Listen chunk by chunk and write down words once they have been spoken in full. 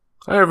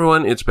Hi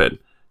everyone, it's Ben.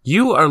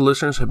 You, our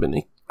listeners, have been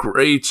a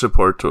great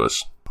support to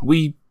us.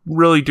 We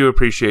really do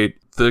appreciate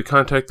the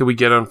contact that we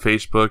get on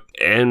Facebook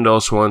and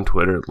also on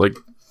Twitter. Like,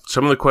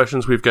 some of the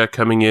questions we've got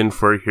coming in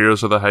for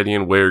Heroes of the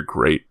Hydian Way are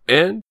great.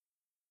 And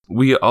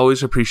we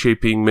always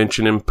appreciate being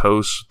mentioned in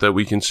posts that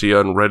we can see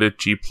on Reddit,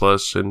 G+,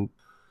 and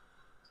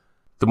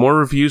the more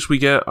reviews we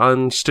get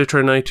on Stitcher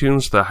and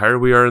iTunes, the higher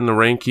we are in the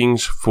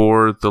rankings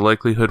for the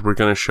likelihood we're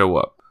going to show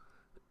up.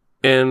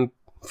 And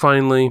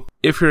finally,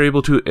 if you're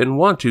able to and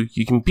want to,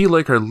 you can be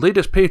like our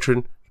latest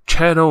patron,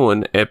 Chad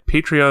Owen, at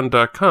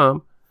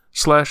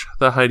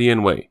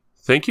patreon.com/thehydianway.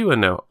 Thank you,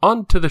 and now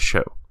on to the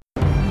show.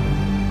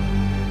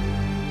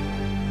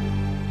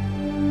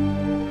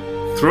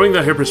 Throwing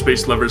the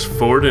hyperspace levers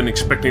forward and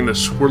expecting the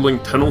swirling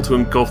tunnel to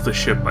engulf the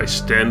ship, I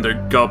stand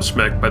there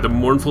gobsmacked by the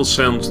mournful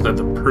sounds that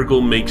the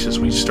Purgle makes as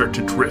we start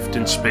to drift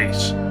in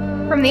space.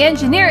 From the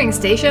engineering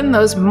station,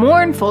 those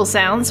mournful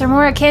sounds are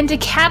more akin to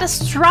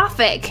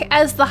catastrophic,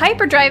 as the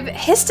hyperdrive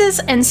hisses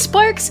and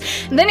sparks,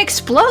 then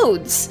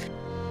explodes.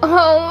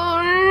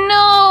 Oh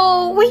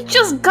no! We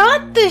just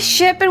got this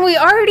ship and we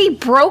already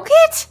broke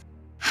it?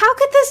 How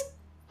could this...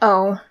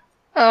 Oh.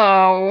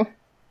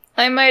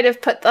 I might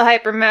have put the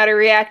hypermatter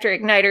reactor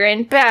igniter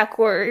in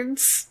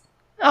backwards.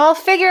 I'll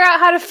figure out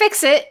how to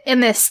fix it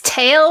in this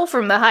tale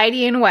from the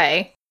Hydian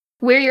Way.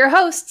 We're your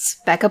hosts,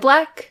 Becca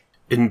Black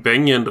and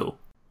Ben Yendel.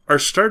 Our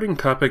starting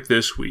topic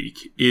this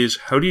week is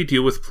how do you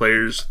deal with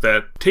players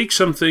that take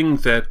something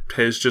that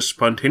has just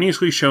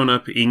spontaneously shown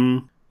up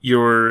in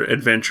your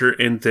adventure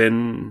and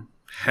then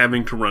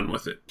having to run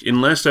with it.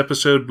 In last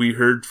episode, we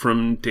heard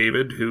from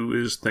David, who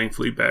is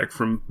thankfully back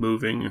from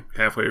moving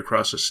halfway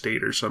across a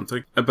state or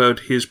something, about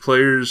his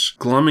players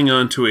glomming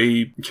onto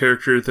a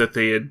character that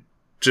they had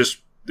just...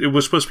 It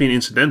was supposed to be an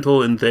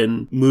incidental, and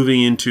then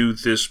moving into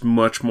this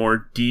much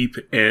more deep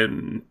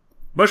and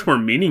much more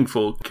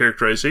meaningful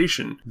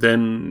characterization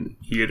than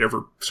he had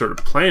ever sort of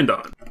planned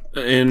on.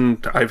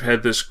 And I've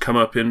had this come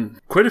up in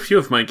quite a few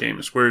of my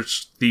games, where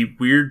it's the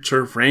weird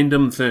sort of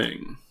random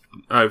thing.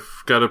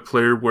 I've got a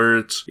player where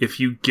it's, if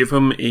you give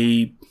him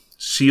a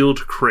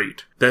sealed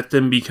crate, that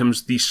then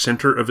becomes the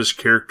center of his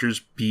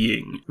character's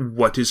being.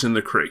 What is in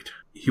the crate?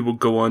 He will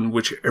go on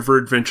whichever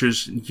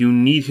adventures you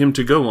need him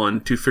to go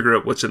on to figure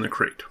out what's in the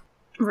crate.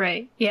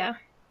 Right, yeah.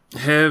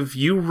 Have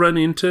you run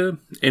into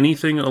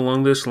anything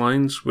along those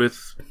lines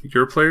with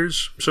your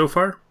players so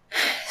far?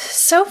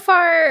 So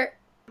far,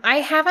 I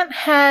haven't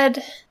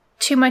had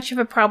too much of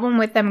a problem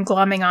with them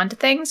glomming onto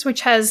things,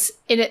 which has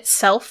in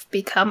itself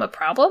become a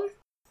problem.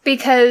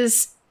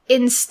 Because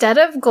instead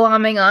of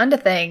glomming onto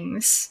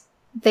things,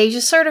 they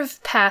just sort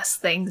of pass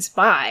things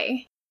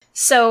by.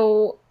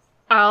 So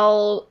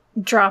I'll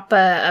drop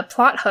a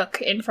plot hook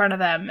in front of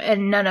them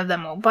and none of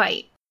them will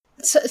bite.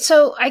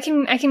 So I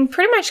can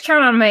pretty much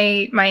count on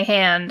my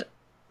hand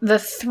the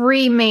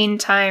 3 main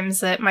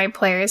times that my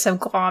players have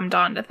glommed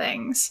onto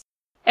things.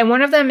 And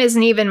one of them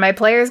isn't even my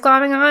players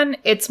glomming on,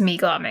 it's me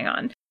glomming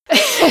on.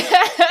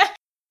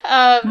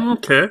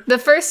 Okay. The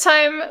first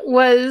time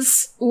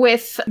was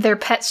with their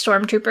pet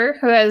stormtrooper,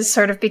 who has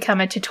sort of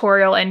become a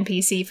tutorial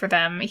NPC for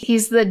them.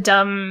 He's the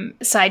dumb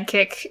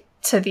sidekick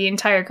to the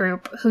entire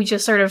group who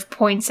just sort of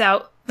points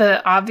out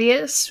the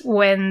obvious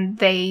when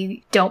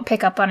they don't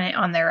pick up on it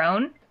on their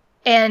own.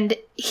 And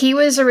he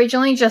was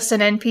originally just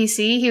an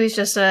NPC. He was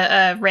just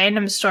a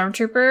random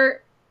stormtrooper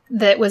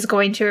that was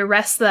going to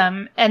arrest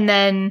them. And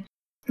then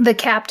the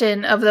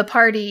captain of the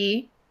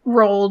party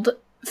rolled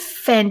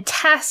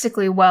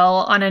fantastically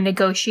well on a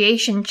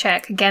negotiation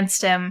check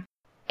against him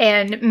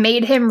and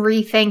made him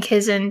rethink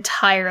his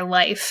entire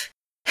life.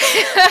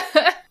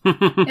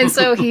 And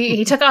so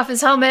he took off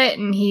his helmet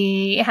and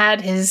he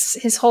had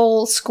his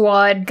whole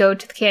squad go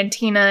to the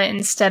cantina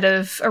instead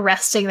of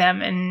arresting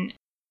them, and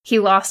he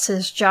lost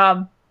his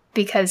job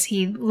because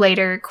he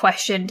later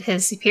questioned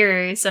his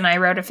superiors, and I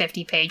wrote a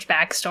 50-page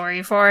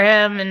backstory for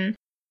him, and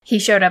he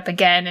showed up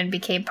again and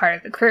became part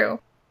of the crew.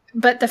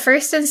 But the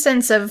first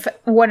instance of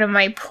one of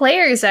my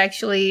players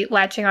actually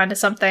latching onto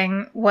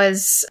something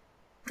was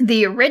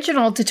the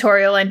original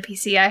tutorial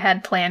NPC I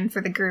had planned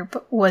for the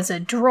group was a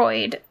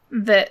droid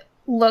that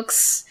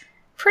looks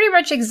pretty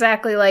much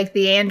exactly like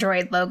the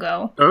Android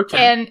logo. Okay.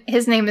 And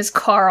his name is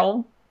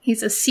Carl.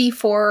 He's a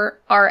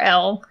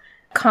C4RL,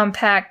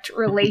 Compact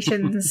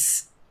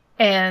Relations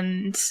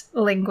and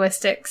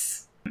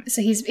Linguistics.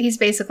 So he's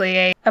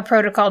basically a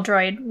protocol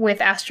droid with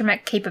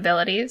astromech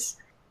capabilities.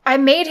 I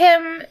made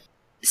him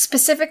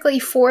specifically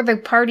for the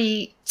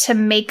party to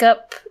make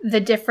up the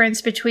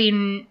difference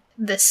between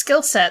the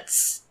skill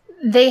sets.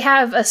 They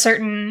have a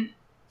certain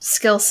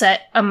skill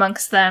set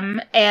amongst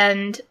them,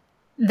 and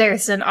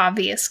there's an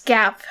obvious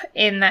gap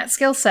in that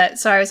skill set.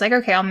 So I was like,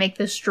 okay, I'll make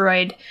this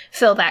droid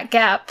fill that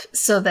gap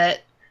so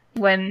that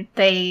when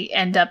they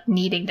end up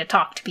needing to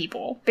talk to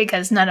people,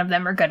 because none of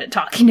them are good at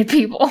talking to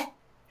people.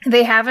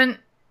 They haven't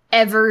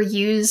ever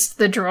used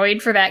the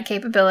droid for that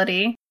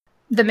capability.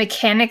 The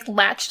mechanic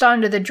latched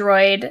onto the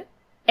droid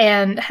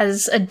and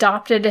has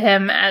adopted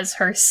him as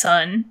her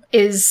son,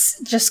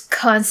 is just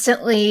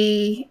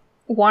constantly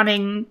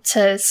wanting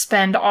to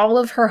spend all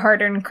of her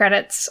hard-earned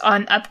credits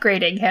on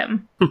upgrading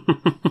him.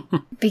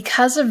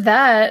 Because of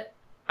that,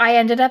 I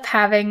ended up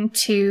having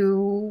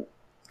to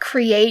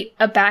create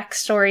a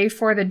backstory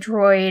for the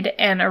droid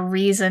and a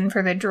reason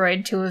for the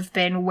droid to have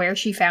been where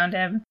she found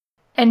him,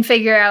 and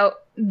figure out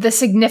the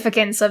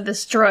significance of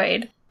this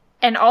droid.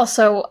 And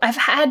also, I've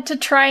had to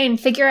try and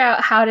figure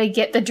out how to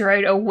get the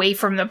droid away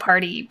from the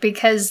party,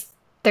 because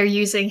they're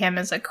using him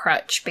as a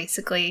crutch,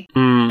 basically.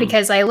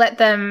 Because I let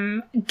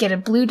them get a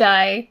blue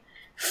die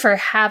for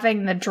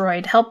having the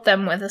droid help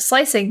them with a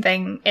slicing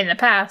thing in the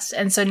past.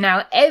 And so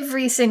now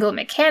every single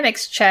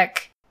mechanics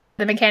check,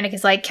 the mechanic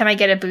is like, can I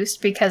get a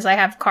boost because I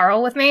have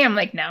Carl with me? I'm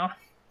like, no,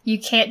 you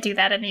can't do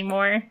that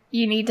anymore.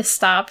 You need to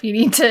stop. You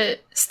need to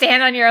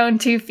stand on your own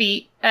 2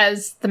 feet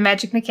as the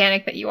magic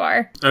mechanic that you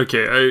are.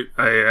 Okay,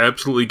 I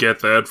absolutely get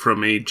that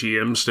from a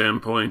GM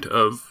standpoint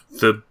of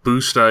the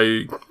boost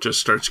die just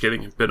starts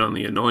getting a bit on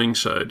the annoying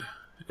side.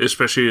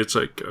 Especially it's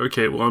like,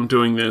 okay, well, I'm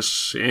doing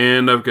this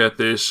and I've got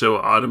this, so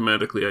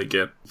automatically I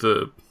get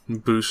the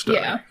boost die.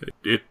 Yeah.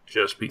 It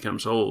just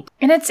becomes old.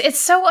 And it's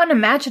so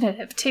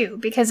unimaginative, too,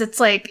 because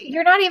it's like,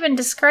 you're not even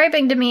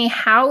describing to me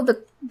how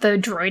the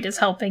droid is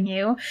helping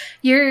you.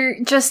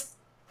 You're just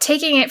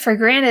taking it for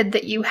granted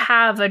that you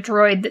have a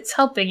droid that's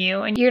helping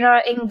you, and you're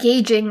not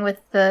engaging with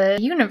the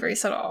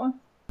universe at all.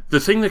 The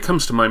thing that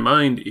comes to my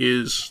mind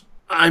is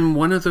I'm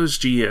one of those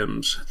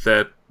GMs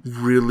that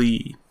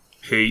really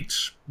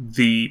hates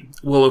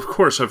well, of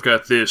course I've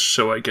got this,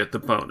 so I get the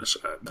bonus.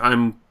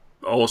 I'm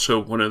also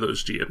one of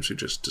those GMs who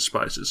just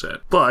despises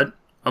that. But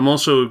I'm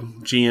also a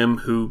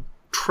GM who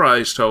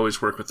tries to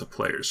always work with the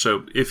players.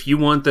 So if you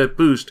want that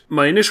boost,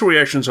 my initial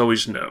reaction is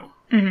always no.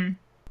 Mm-hmm.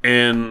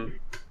 And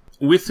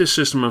with this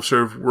system, I've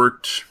sort of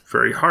worked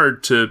very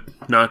hard to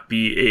not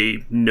be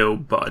a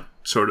no-but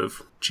sort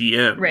of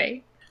GM.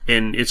 Right.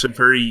 And it's a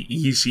very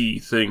easy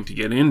thing to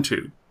get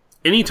into.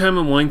 Anytime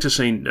I'm wanting to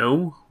say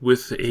no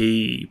with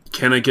a,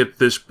 can I get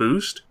this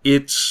boost?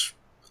 It's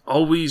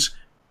always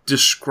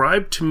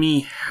describe to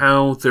me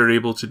how they're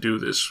able to do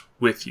this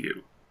with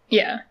you.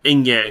 Yeah.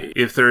 And yeah,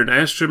 if they're an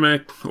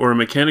astromech or a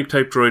mechanic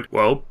type droid,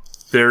 well,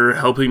 they're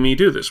helping me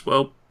do this.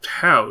 Well,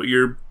 how?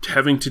 You're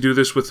having to do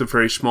this with a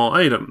very small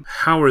item.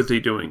 How are they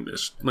doing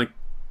this? Like,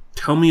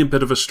 tell me a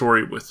bit of a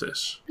story with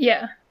this.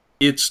 Yeah.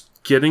 It's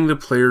getting the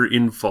player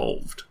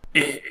involved.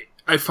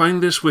 I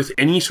find this with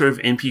any sort of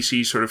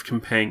NPC sort of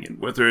companion,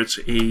 whether it's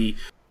a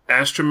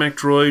astromech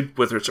droid,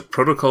 whether it's a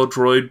protocol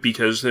droid,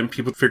 because then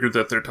people figure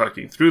that they're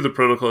talking through the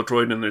protocol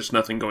droid and there's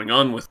nothing going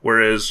on with.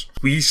 Whereas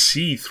we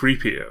see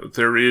 3PO,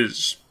 there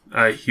is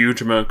a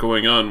huge amount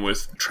going on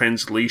with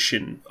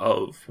translation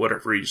of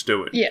whatever he's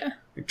doing. Yeah.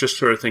 Just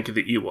sort of think of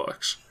the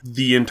Ewoks.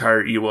 The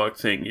entire Ewok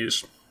thing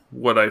is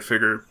what I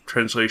figure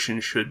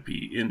translation should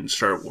be in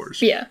Star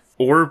Wars. Yeah.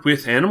 Or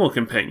with animal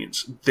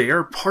companions. They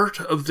are part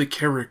of the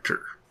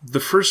character. The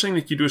first thing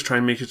that you do is try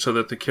and make it so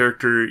that the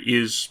character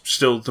is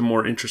still the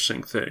more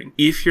interesting thing.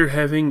 If you're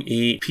having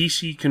a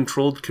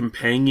PC-controlled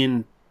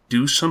companion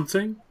do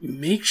something,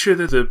 make sure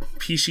that the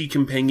PC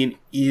companion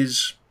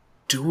is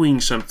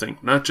doing something.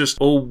 Not just,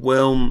 oh,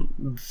 well,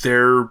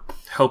 they're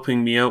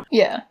helping me out.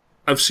 Yeah.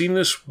 I've seen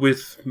this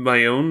with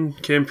my own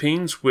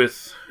campaigns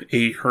with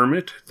a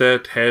hermit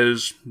that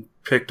has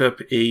picked up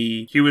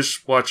he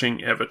was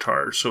watching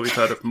Avatar, so he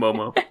thought of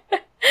Momo.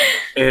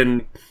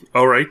 And,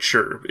 alright,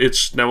 sure,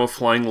 it's now a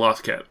flying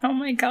Lothcat. Oh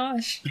my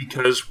gosh.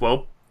 Because,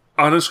 well,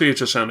 honestly, it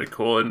just sounded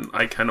cool, and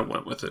I kind of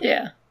went with it.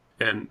 Yeah.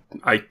 And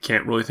I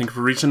can't really think of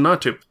a reason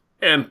not to.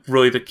 And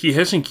really, he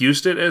hasn't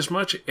used it as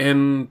much,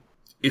 and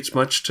it's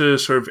much to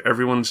sort of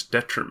everyone's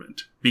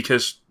detriment.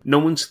 Because no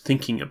one's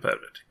thinking about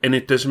it, and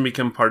it doesn't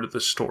become part of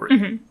the story.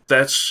 Mm-hmm.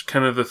 That's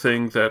kind of the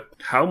thing that,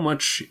 how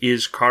much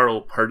is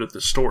Carl part of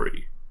the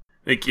story?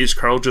 Like, is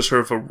Carl just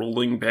sort of a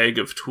rolling bag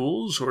of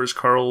tools, or is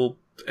Carl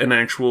an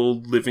actual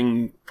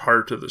living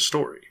part of the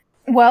story?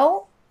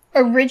 Well,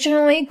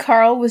 originally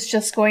Carl was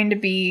just going to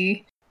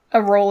be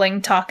a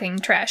rolling, talking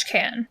trash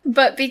can.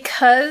 But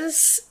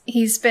because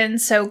he's been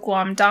so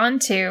glommed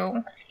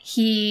onto,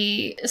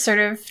 he sort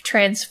of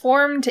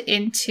transformed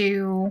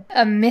into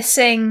a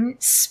missing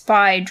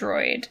spy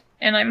droid.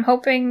 And I'm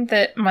hoping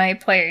that my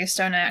players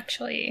don't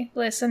actually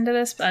listen to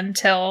this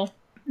until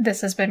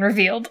this has been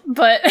revealed.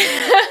 But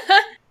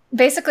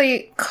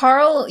basically,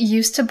 Carl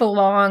used to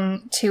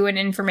belong to an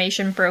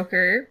information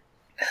broker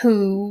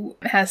who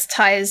has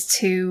ties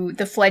to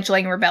the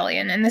fledgling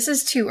rebellion. And this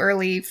is too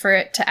early for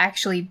it to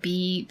actually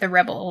be the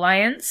Rebel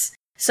Alliance.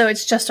 So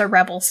it's just a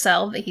rebel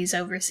cell that he's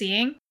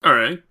overseeing. All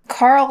right.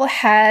 Carl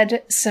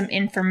had some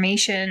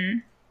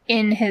information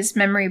in his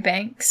memory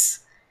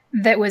banks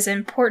that was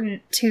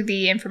important to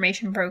the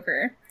information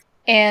broker.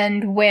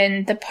 And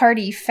when the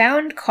party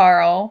found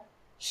Carl,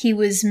 he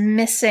was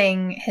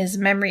missing his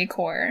memory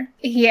core.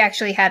 He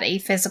actually had a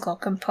physical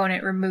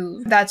component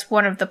removed. That's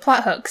one of the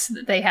plot hooks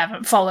that they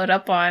haven't followed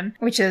up on,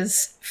 which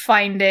is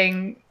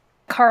finding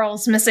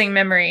Carl's missing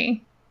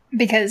memory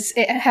because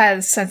it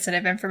has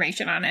sensitive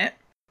information on it.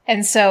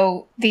 And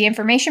so the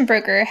information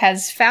broker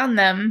has found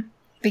them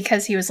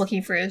because he was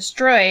looking for his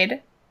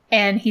droid,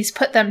 and he's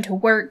put them to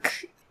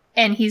work,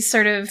 and he's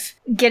sort of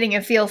getting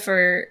a feel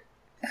for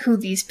who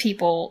these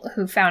people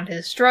who found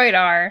his droid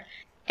are,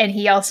 and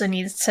he also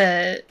needs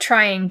to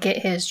try and get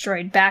his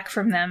droid back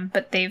from them,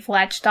 but they've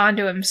latched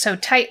onto him so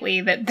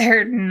tightly that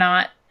they're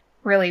not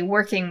really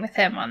working with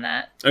him on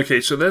that.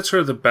 Okay, so that's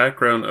sort of the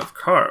background of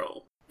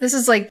Carl. This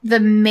is like the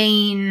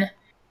main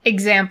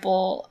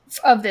example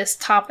of this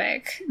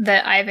topic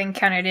that I've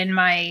encountered in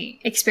my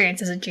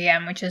experience as a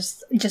GM, which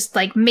is just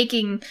like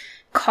making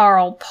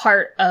Carl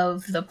part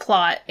of the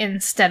plot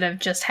instead of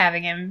just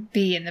having him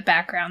be in the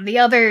background. The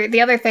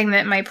other thing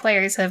that my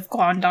players have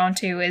glommed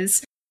onto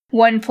is,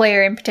 one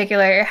player in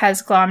particular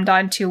has glommed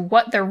onto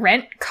what the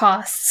rent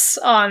costs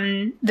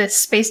on this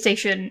space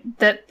station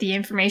that the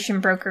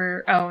information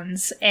broker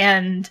owns,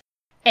 and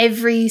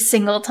every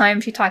single time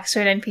she talks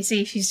to an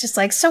NPC, she's just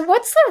like, so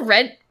what's the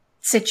rent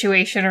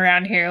situation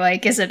around here?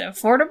 Like, is it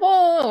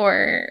affordable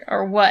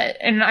or what?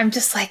 And I'm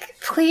just like,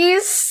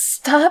 please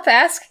stop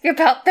asking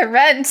about the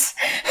rent.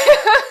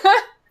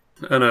 I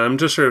don't know, I'm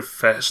just sort of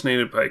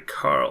fascinated by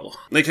Carl.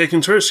 Like, I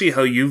can sort of see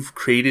how you've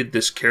created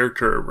this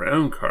character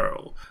around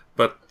Carl,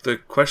 but the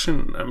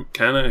question I'm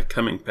kind of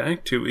coming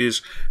back to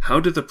is, how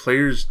do the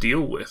players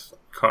deal with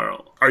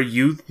Carl? Are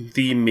you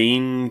the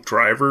main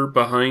driver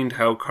behind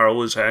how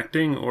Carl is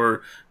acting,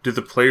 or do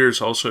the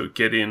players also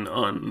get in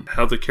on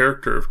how the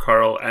character of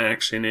Carl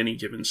acts in any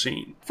given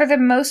scene? For the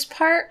most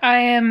part, I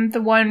am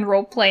the one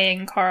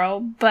role-playing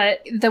Carl,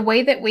 but the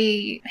way that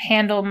we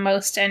handle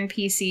most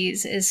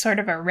NPCs is sort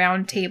of a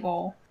round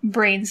table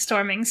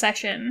brainstorming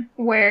session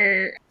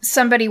where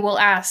somebody will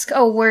ask,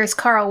 oh, where's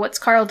Carl? What's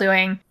Carl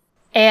doing?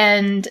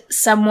 And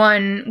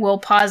someone will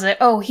posit,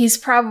 oh, he's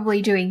probably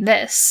doing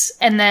this.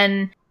 And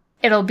then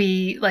it'll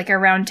be like a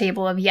round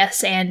table of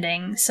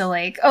yes-anding. So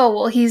like, oh,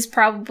 well, he's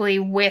probably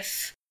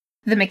with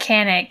the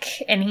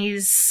mechanic and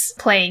he's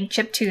playing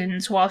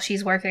chiptunes while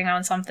she's working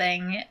on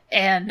something.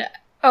 And,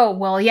 oh,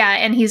 well, yeah,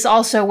 and he's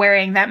also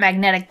wearing that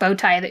magnetic bow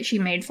tie that she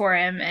made for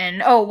him.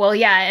 And, oh, well,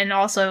 yeah, and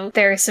also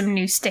there are some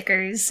new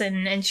stickers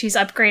and she's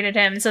upgraded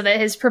him so that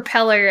his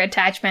propeller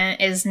attachment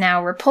is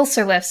now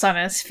repulsor lifts on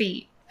his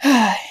feet.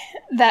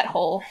 That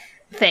whole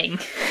thing.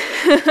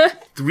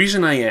 The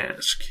reason I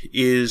ask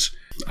is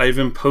I've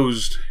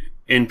imposed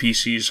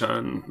NPCs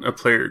on a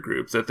player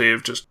group that they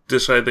have just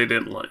decided they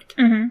didn't like.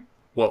 Mm-hmm.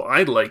 Well,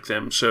 I like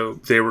them, so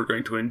they were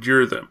going to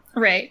endure them.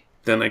 Right.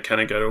 Then I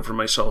kind of got over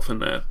myself in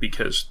that,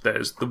 because that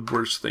is the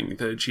worst thing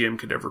that a GM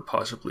could ever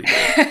possibly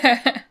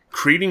do.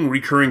 Creating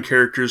recurring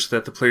characters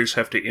that the players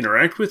have to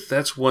interact with,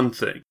 that's one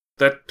thing.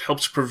 That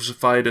helps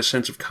provide a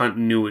sense of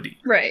continuity.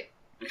 Right.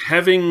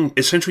 Having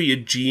essentially a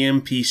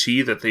GM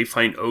PC that they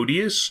find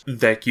odious,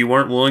 that you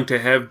aren't willing to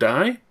have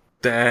die,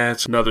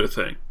 that's another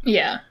thing.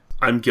 Yeah.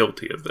 I'm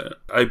guilty of that.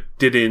 I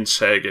did it in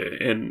Saga,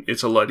 and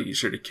it's a lot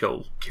easier to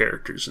kill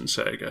characters in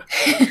Saga.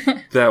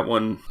 That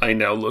one I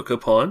now look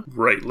upon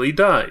rightly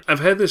died. I've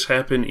had this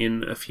happen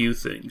in a few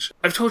things.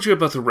 I've told you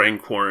about the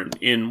Rancorn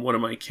in one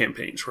of my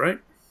campaigns, right?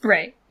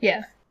 Right,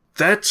 yeah.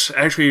 That's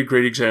actually a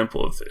great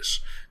example of this.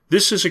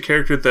 This is a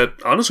character that,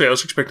 honestly, I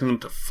was expecting them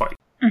to fight.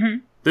 Mm-hmm.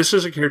 This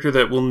is a character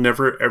that will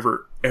never,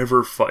 ever,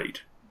 ever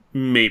fight.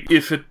 Maybe.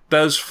 If it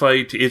does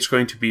fight, it's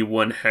going to be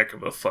one heck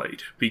of a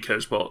fight.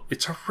 Because, well,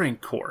 it's a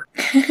Rancor.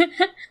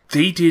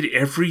 They did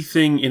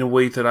everything in a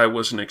way that I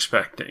wasn't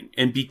expecting.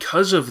 And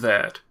because of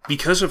that,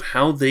 because of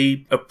how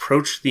they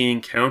approached the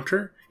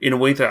encounter in a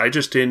way that I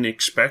just didn't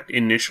expect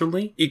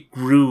initially, it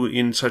grew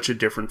in such a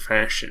different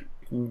fashion.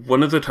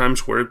 One of the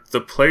times where the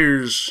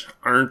players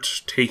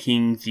aren't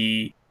taking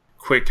the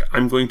quick,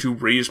 I'm going to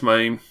raise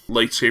my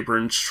lightsaber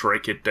and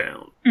strike it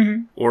down.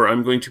 Mm-hmm. Or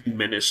I'm going to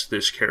menace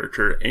this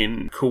character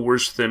and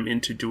coerce them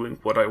into doing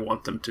what I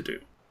want them to do.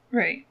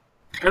 Right.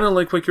 Kind of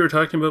like what you were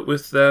talking about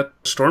with that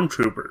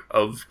stormtrooper,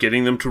 of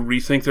getting them to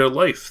rethink their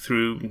life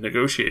through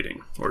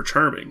negotiating or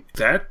charming.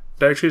 That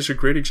actually is a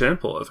great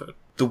example of it.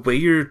 The way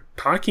you're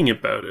talking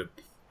about it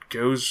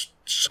goes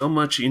so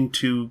much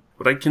into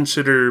what I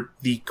consider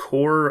the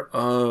core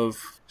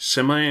of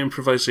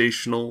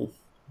semi-improvisational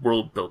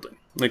world building.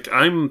 Like,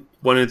 I'm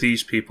one of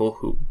these people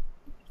who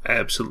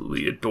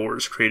absolutely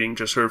adores creating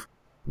just sort of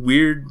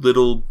weird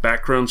little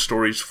background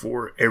stories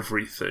for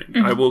everything.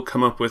 Mm-hmm. I will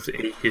come up with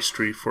a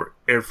history for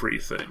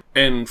everything.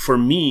 And for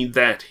me,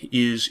 that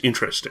is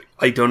interesting.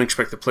 I don't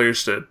expect the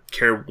players to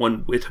care one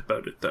whit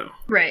about it, though.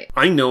 Right.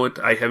 I know it.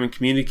 I haven't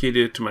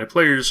communicated it to my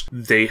players.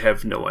 They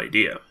have no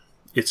idea.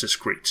 It's this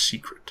great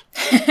secret.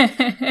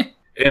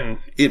 And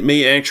it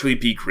may actually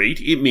be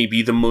great. It may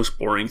be the most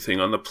boring thing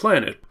on the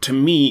planet. To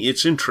me,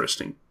 it's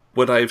interesting.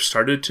 What I've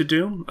started to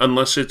do,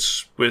 unless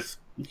it's with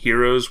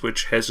Heroes,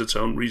 which has its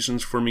own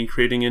reasons for me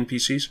creating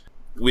NPCs,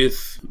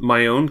 with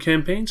my own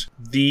campaigns,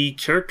 the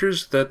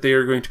characters that they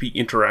are going to be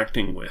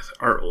interacting with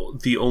are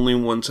the only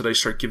ones that I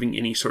start giving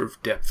any sort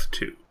of depth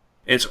to.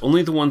 And it's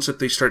only the ones that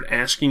they start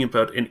asking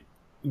about and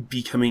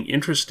becoming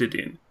interested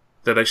in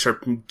that I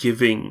start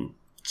giving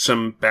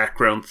some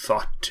background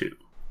thought to.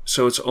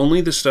 So it's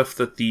only the stuff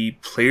that the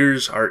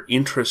players are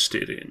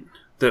interested in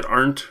that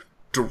aren't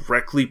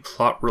directly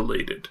plot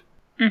related,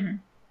 mm-hmm.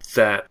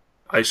 that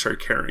I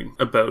start caring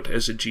about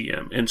as a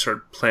GM and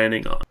start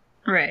planning on.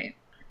 Right.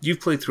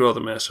 You've played through all the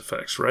Mass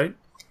Effects, right?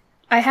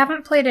 I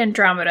haven't played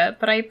Andromeda,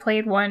 but I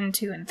played 1,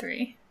 2, and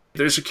 3.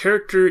 There's a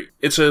character,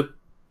 it's a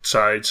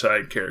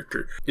side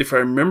character. If I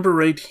remember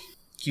right,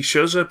 he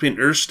shows up in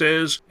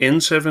Urstaz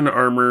N7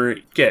 armor.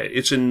 Yeah,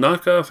 it's a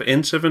knockoff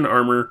N7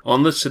 armor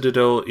on the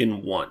Citadel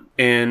in 1.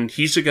 And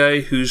he's a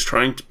guy who's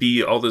trying to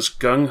be all this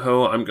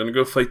gung-ho, I'm gonna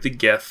go fight the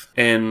Geth,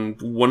 and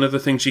one of the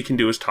things he can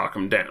do is talk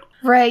him down.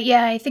 Right,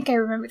 yeah, I think I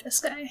remember this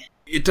guy.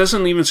 It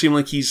doesn't even seem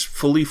like he's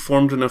fully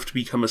formed enough to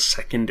become a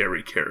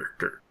secondary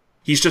character.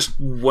 He's just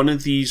one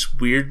of these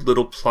weird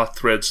little plot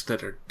threads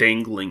that are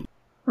dangling.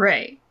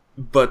 Right.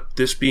 But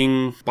this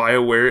being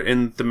BioWare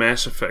and the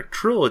Mass Effect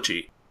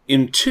trilogy.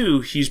 In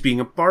 2, he's being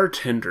a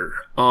bartender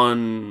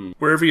on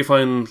wherever you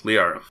find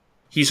Liara.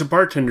 He's a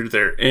bartender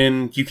there,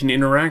 and you can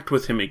interact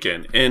with him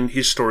again, and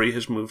his story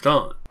has moved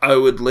on. I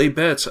would lay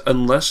bets,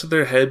 unless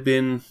there had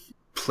been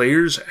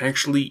players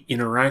actually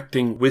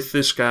interacting with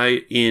this guy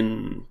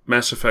in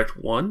Mass Effect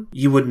 1,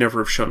 you would never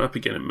have shown up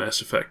again in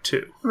Mass Effect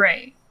 2.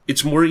 Right.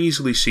 It's more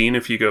easily seen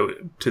if you go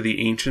to the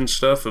ancient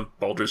stuff of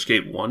Baldur's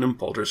Gate 1 and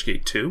Baldur's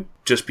Gate 2,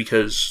 just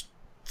because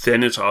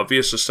then it's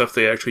obvious the stuff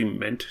they actually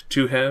meant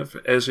to have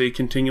as a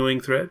continuing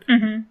thread.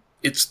 Mm-hmm.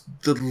 It's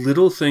the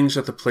little things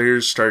that the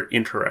players start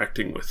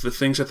interacting with, the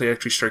things that they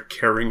actually start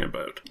caring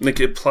about.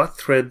 Like a plot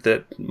thread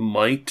that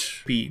might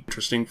be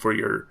interesting for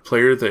your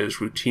player that is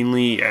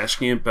routinely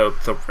asking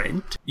about the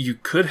rent. You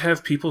could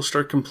have people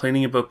start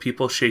complaining about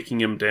people shaking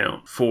him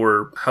down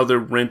for how their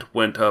rent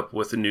went up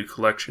with a new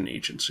collection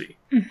agency.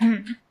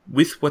 Mm-hmm.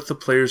 With what the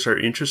players are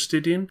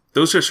interested in,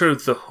 those are sort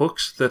of the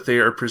hooks that they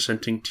are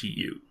presenting to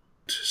you.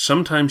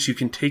 Sometimes you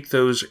can take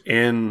those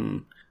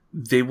and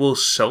they will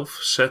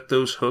self-set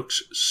those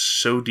hooks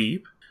so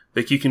deep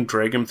that you can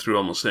drag them through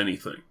almost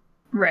anything.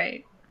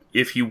 Right.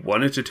 If you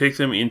wanted to take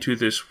them into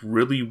this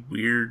really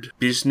weird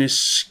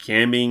business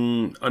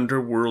scamming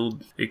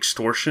underworld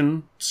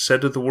extortion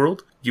set of the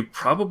world, you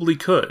probably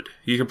could.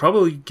 You could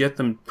probably get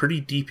them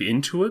pretty deep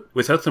into it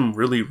without them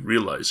really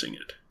realizing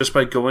it. Just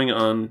by going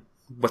on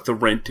what the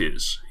rent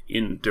is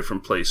in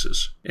different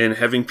places and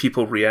having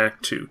people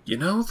react to,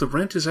 the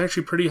rent is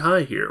actually pretty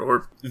high here,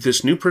 or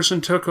this new person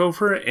took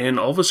over and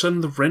all of a sudden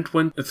the rent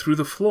went through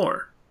the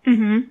floor.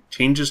 Mm-hmm.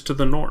 Changes to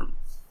the norm.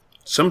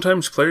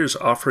 Sometimes players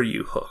offer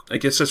you hook. I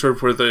guess that's sort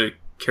of where the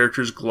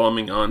characters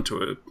glomming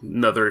onto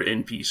another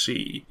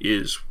NPC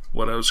is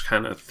what I was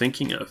kind of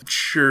thinking of.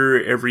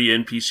 Sure, every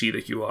NPC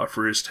that you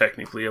offer is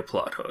technically a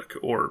plot hook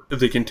or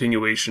the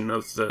continuation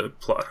of the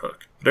plot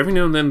hook, but every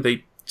now and then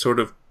they sort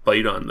of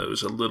bite on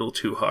those a little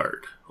too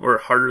hard, or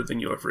harder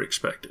than you ever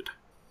expected.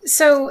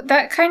 So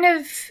that kind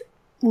of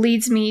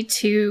leads me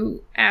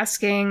to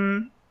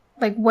asking,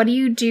 what do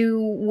you do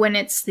when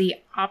it's the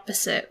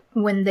opposite,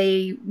 when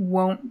they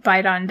won't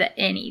bite onto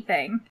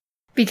anything?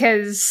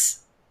 Because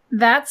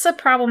that's a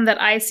problem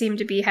that I seem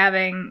to be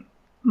having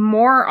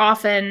more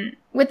often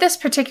with this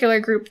particular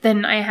group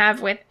than I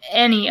have with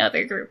any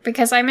other group,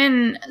 because I'm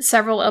in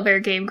several other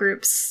game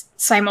groups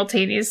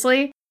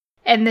simultaneously.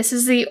 And this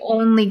is the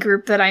only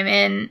group that I'm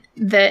in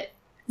that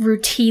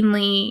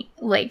routinely,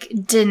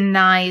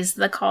 denies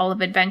the call of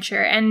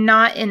adventure, and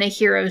not in a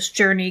hero's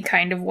journey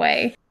kind of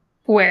way,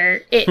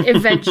 where it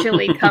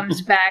eventually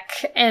comes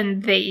back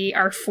and they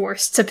are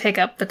forced to pick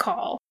up the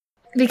call.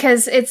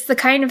 Because it's the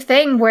kind of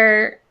thing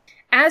where,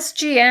 as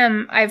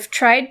GM, I've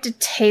tried to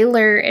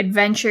tailor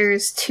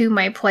adventures to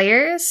my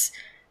players,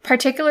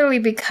 particularly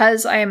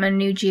because I am a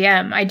new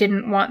GM. I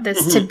didn't want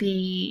this to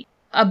be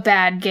a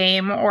bad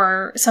game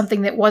or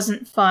something that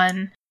wasn't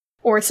fun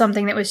or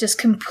something that was just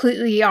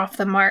completely off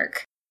the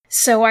mark.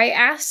 So I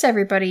asked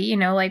everybody,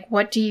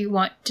 what do you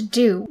want to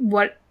do?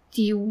 What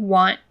do you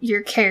want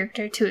your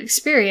character to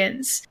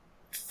experience?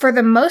 For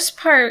the most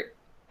part,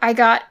 I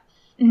got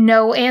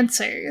no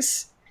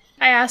answers.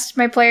 I asked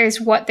my players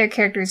what their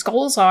character's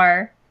goals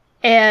are,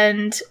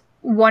 and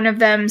one of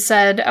them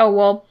said, oh,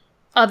 well,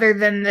 other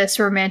than this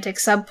romantic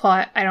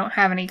subplot, I don't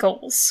have any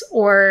goals.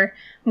 Or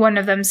one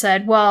of them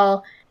said,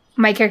 well,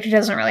 my character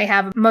doesn't really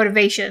have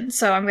motivation,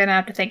 so I'm gonna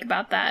have to think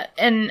about that.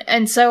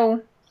 And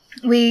so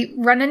we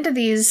run into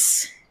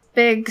these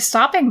big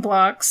stopping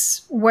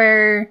blocks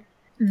where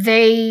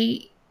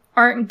they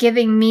aren't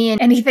giving me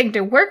anything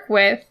to work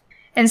with,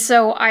 and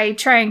so I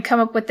try and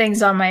come up with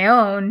things on my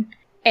own,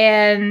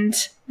 and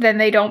then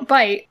they don't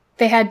bite.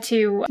 They had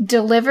to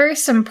deliver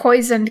some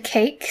poisoned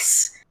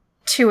cakes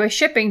to a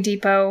shipping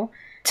depot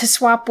to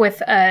swap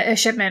with a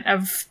shipment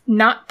of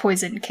not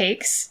poisoned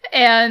cakes,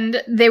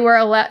 and they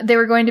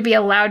were going to be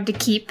allowed to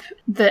keep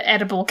the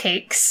edible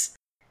cakes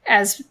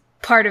as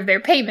part of their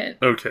payment.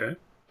 Okay.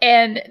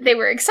 And they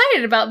were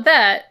excited about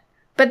that,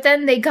 but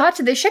then they got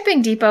to the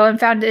shipping depot and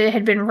found it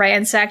had been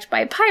ransacked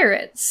by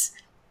pirates.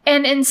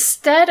 And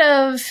instead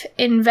of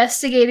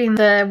investigating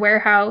the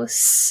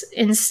warehouse,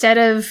 instead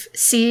of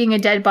seeing a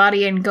dead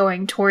body and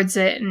going towards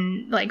it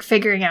and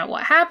figuring out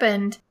what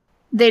happened,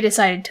 they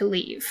decided to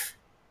leave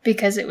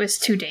because it was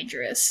too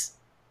dangerous.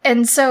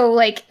 And so,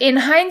 in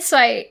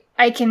hindsight,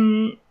 I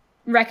can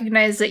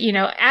recognize that,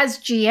 as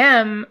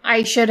GM,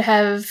 I should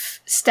have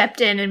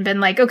stepped in and been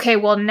like, okay,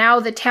 well, now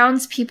the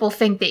townspeople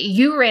think that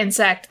you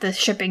ransacked the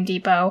shipping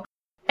depot.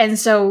 And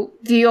so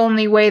the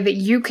only way that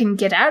you can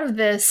get out of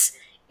this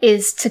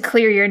is to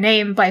clear your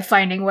name by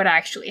finding what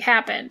actually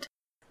happened.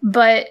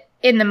 But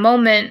in the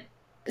moment,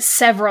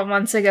 several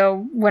months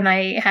ago, when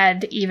I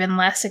had even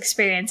less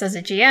experience as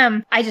a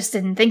GM, I just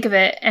didn't think of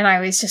it, and I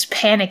was just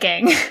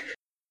panicking.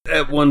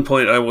 At one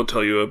point, I will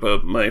tell you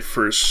about my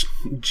first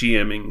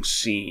GMing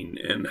scene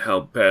and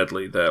how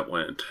badly that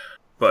went.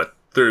 But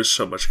there's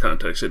so much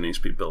context that needs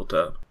to be built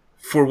up.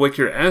 For what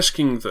you're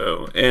asking,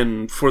 though,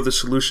 and for the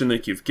solution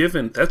that you've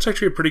given, that's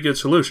actually a pretty good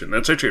solution.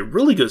 That's actually a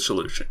really good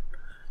solution.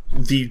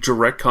 The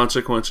direct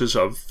consequences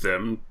of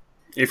them,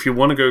 if you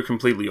want to go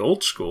completely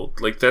old school,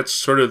 that's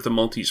sort of the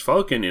Maltese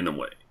Falcon in a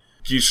way.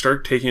 You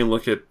start taking a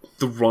look at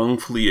the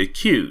wrongfully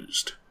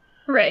accused.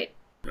 Right.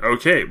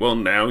 Okay, well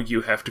now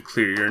you have to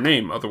clear your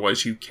name,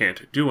 otherwise you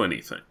can't do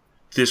anything.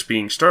 This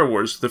being Star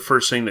Wars, the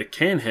first thing that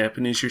can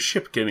happen is your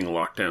ship getting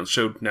locked down,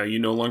 so now you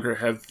no longer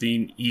have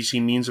the easy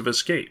means of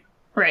escape.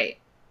 Right.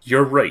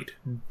 You're right.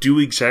 Do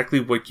exactly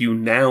what you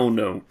now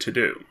know to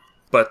do.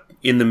 But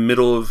in the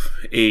middle of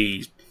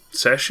a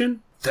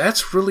session,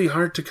 that's really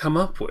hard to come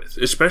up with,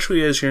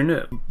 especially as you're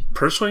new.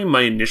 Personally,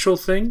 my initial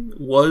thing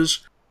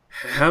was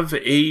have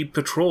a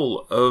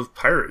patrol of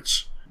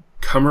pirates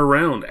come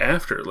around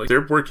after.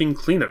 They're working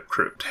cleanup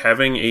crew.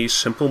 Having a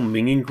simple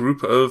minging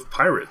group of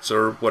pirates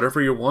or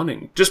whatever you're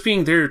wanting. Just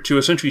being there to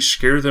essentially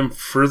scare them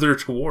further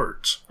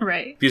towards.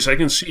 Right. Because I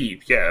can see,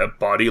 a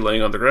body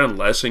laying on the ground,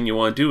 last thing you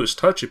want to do is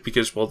touch it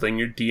because, well, then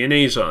your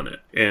DNA's on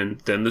it. And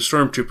then the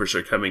stormtroopers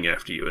are coming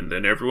after you, and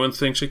then everyone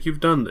thinks that you've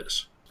done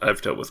this.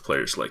 I've dealt with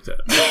players like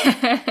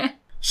that.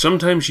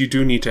 Sometimes you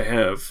do need to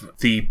have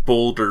the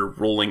boulder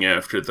rolling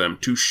after them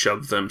to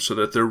shove them so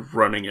that they're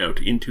running out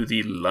into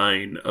the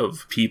line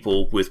of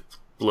people with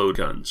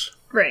blowguns.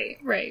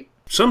 Right.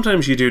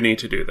 Sometimes you do need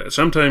to do that.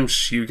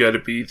 Sometimes you gotta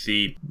be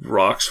the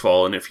rocks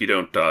fall, and if you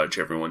don't dodge,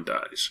 everyone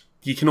dies.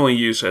 You can only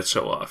use that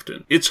so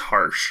often. It's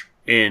harsh,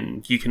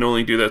 and you can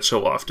only do that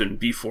so often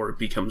before it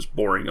becomes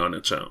boring on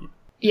its own.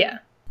 Yeah.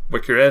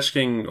 What you're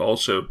asking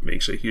also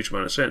makes a huge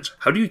amount of sense.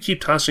 How do you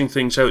keep tossing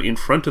things out in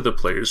front of the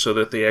players so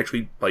that they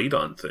actually bite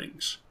on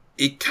things?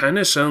 It kind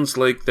of sounds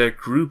like that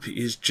group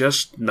is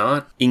just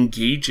not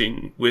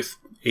engaging with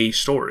a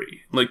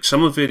story.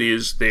 Some of it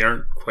is they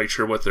aren't quite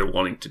sure what they're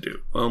wanting to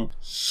do. Well,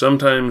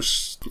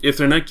 sometimes if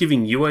they're not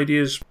giving you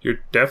ideas, you're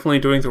definitely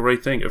doing the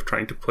right thing of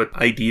trying to put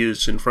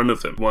ideas in front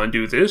of them. Want to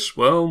do this?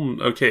 Well,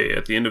 okay,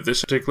 at the end of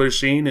this particular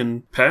scene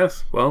and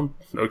path, well,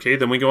 okay,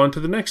 then we go on to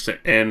the next thing.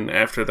 And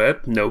after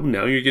that, no,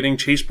 now you're getting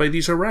chased by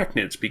these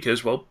arachnids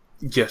because, well,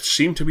 you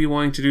seem to be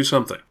wanting to do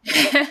something.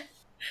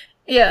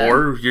 Yeah.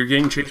 Or you're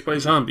getting chased by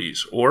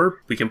zombies.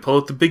 Or we can pull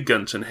out the big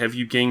guns and have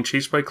you getting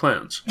chased by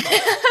clowns.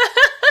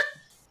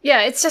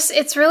 Yeah,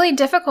 it's really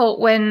difficult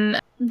when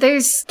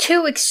there's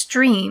two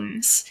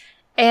extremes,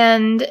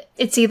 and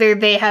it's either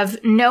they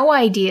have no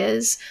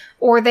ideas,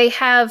 or they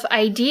have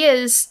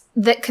ideas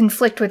that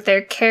conflict with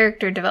their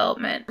character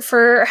development.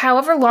 For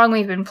however long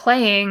we've been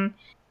playing,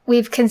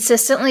 we've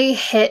consistently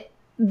hit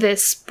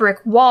this brick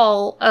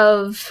wall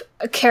of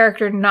a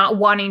character not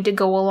wanting to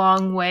go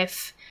along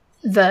with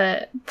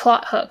the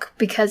plot hook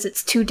because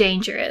it's too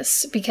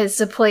dangerous, because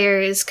the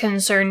player is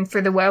concerned for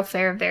the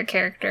welfare of their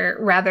character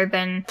rather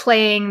than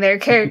playing their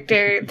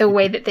character the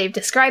way that they've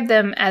described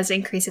them as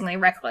increasingly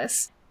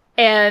reckless.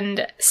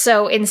 And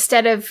so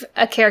instead of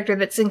a character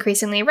that's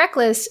increasingly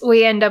reckless,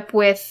 we end up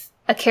with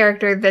a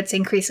character that's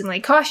increasingly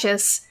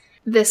cautious.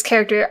 This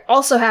character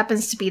also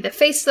happens to be the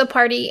face of the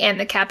party and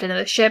the captain of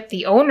the ship,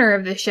 the owner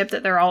of the ship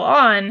that they're all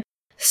on.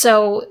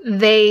 So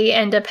they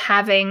end up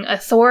having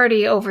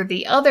authority over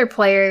the other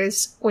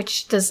players,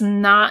 which does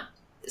not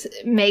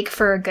make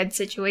for a good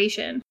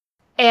situation.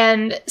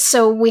 And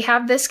so we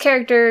have this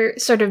character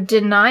sort of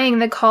denying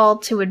the call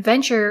to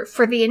adventure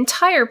for the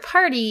entire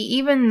party,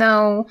 even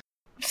though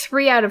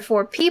 3 out of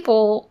 4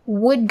 people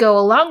would go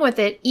along with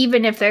it,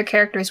 even if their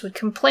characters would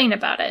complain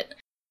about it.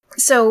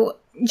 So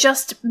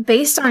just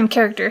based on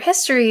character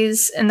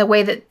histories and the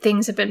way that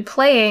things have been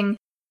playing,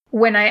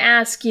 when I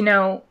ask,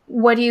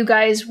 what do you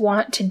guys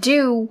want to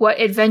do? What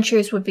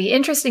adventures would be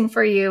interesting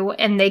for you?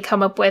 And they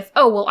come up with,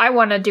 oh, well, I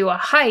want to do a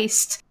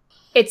heist.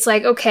 It's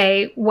like,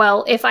 okay,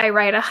 well, if I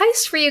write a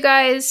heist for you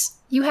guys,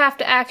 you have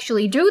to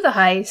actually do the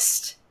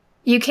heist.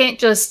 You can't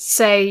just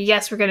say,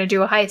 yes, we're going to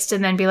do a heist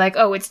and then be like,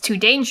 oh, it's too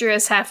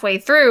dangerous halfway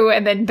through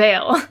and then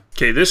bail.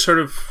 Okay, this sort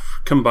of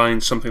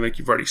combines something like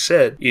you've already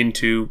said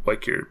into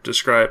what you're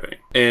describing.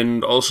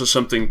 And also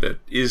something that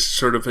is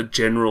sort of a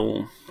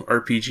general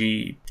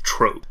RPG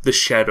trope, the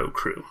shadow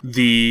crew.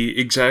 The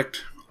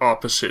exact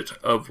opposite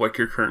of what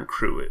your current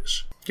crew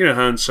is. You know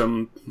how in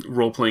some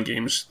role-playing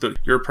games,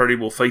 your party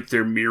will fight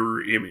their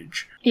mirror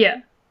image.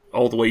 Yeah.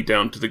 All the way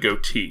down to the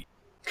goatee.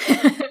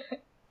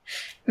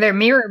 Their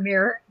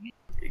mirror.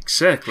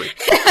 Exactly.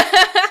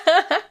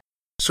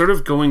 Sort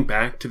of going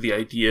back to the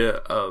idea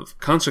of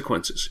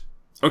consequences.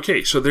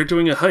 Okay, so they're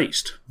doing a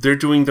heist. They're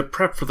doing the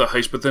prep for the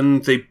heist, but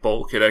then they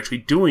bulk at actually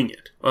doing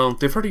it. Well,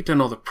 they've already done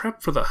all the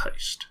prep for the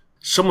heist.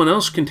 Someone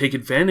else can take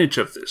advantage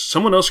of this.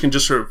 Someone else can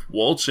just sort of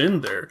waltz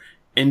in there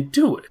and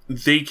do it.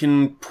 They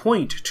can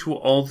point to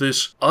all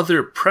this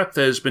other prep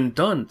that has been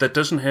done that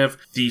doesn't have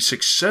the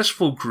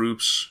successful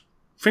group's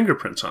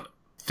fingerprints on it.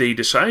 They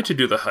decide to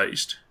do the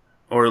heist,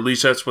 or at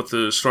least that's what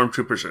the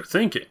stormtroopers are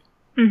thinking.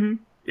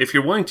 Mm-hmm. If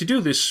you're wanting to do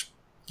this,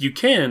 you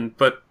can,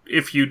 but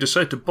if you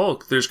decide to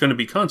bulk, there's going to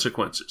be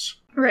consequences.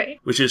 Right.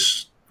 Which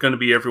is going to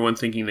be everyone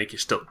thinking they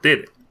still did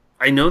it.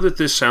 I know that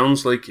this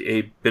sounds like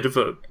a bit of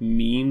a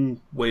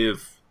mean way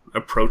of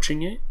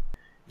approaching it.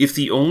 If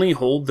the only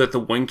hold that the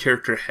one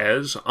character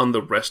has on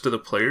the rest of the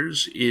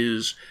players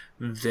is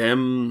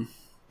them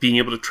being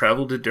able to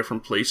travel to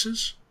different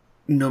places,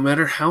 no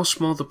matter how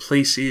small the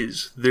place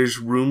is, there's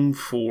room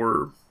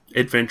for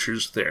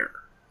adventures there.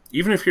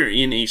 Even if you're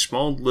in a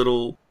small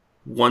little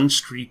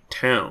one-street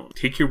town,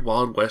 take your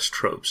Wild West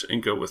tropes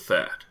and go with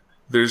that.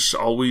 There's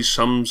always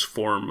some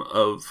form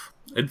of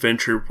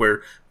adventure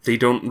where they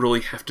don't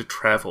really have to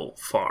travel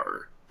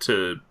far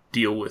to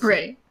deal with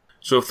it.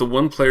 So if the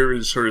one player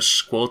is sort of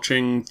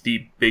squelching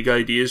the big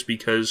ideas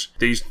because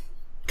they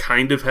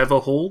kind of have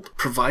a hold,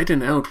 provide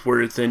an out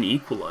where it then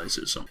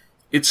equalizes them.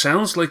 It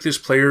sounds like this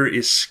player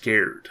is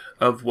scared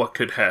of what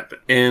could happen.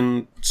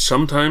 And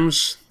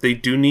sometimes they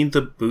do need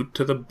the boot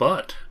to the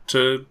butt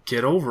to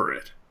get over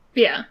it.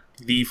 Yeah.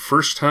 The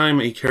first time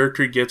a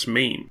character gets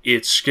maimed,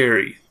 it's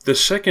scary. The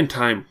second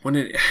time, when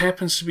it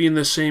happens to be in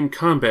the same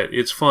combat,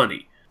 it's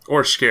funny.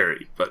 Or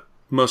scary, but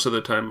most of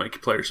the time my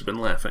players have been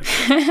laughing.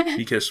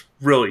 Because,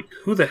 really,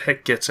 who the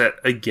heck gets that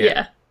again?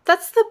 Yeah.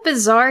 That's the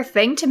bizarre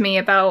thing to me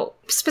about,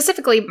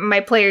 specifically, my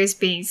players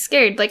being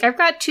scared. Like, I've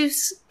got two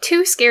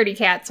scaredy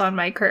cats on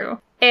my crew.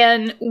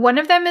 And one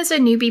of them is a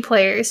newbie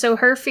player, so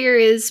her fear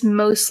is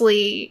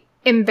mostly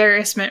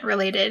embarrassment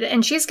related.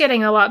 And she's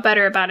getting a lot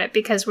better about it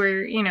because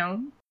we're,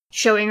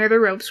 showing her the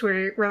ropes.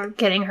 We're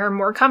getting her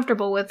more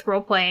comfortable with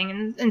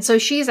role-playing. And so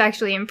she's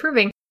actually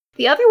improving.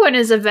 The other one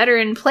is a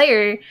veteran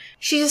player.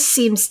 She just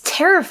seems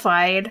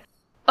terrified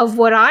of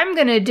what I'm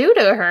going to do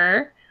to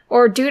her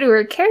or do to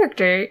her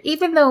character,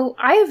 even though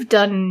I have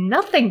done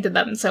nothing to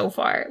them so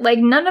far. Like,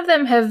 none of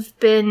them have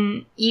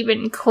been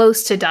even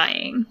close to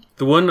dying.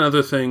 The one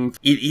other thing,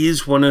 it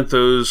is one of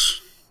those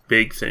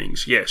big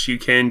things. Yes, you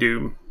can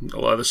do a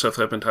lot of the stuff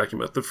that I've been talking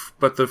about.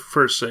 But the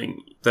first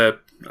thing that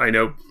I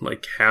know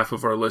like half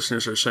of our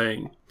listeners are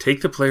saying,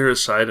 take the player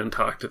aside and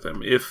talk to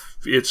them. If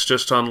it's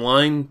just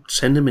online,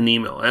 send them an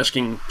email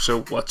asking,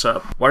 so what's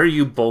up? Why are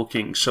you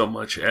bulking so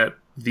much at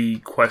the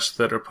quests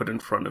that are put in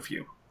front of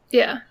you?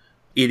 Yeah.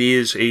 It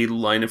is a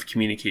line of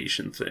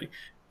communication thing.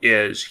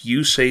 As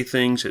you say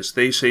things, as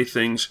they say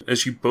things,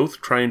 as you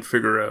both try and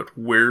figure out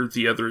where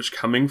the other is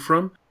coming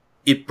from,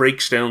 it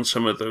breaks down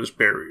some of those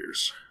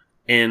barriers.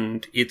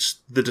 And it's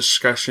the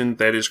discussion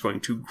that is going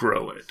to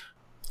grow it.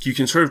 You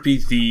can sort of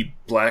be the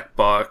black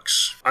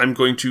box, I'm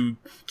going to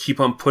keep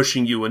on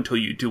pushing you until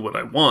you do what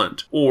I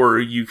want, or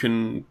you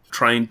can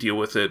try and deal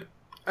with it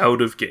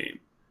out of game.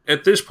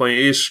 At this point,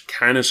 it is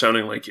kind of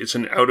sounding like it's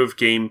an out of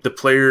game. The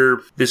player,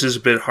 this is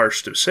a bit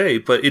harsh to say,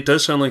 but it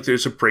does sound like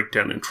there's a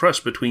breakdown in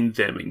trust between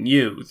them and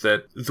you,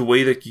 that the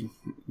way that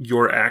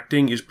you're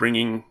acting is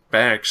bringing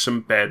back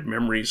some bad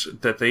memories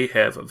that they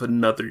have of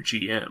another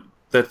GM.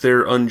 That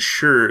they're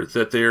unsure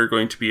that they are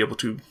going to be able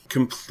to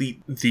complete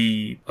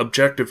the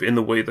objective in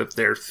the way that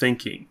they're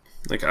thinking.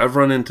 Like, I've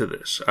run into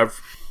this.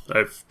 I've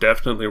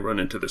definitely run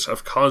into this.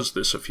 I've caused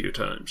this a few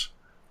times.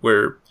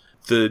 Where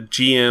the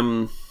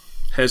GM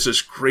has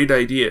this great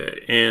idea,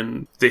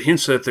 and the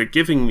hints that they're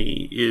giving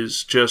me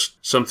is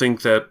just something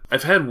that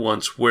I've had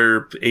once,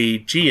 where a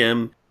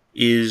GM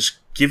is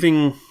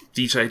giving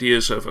these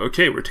ideas of,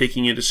 okay, we're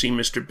taking you to see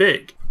Mr.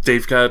 Big.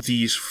 They've got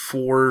these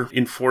 4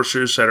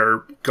 enforcers that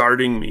are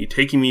guarding me,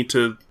 taking me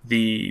to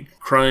the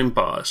crime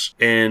boss,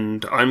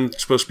 and I'm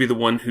supposed to be the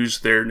one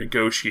who's there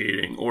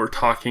negotiating or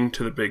talking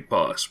to the big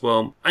boss.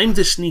 Well, I'm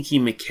the sneaky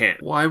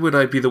mechanic. Why would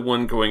I be the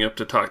one going up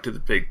to talk to the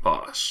big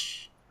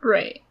boss?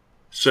 Right.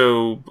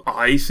 So,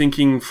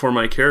 thinking for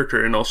my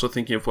character and also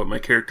thinking of what my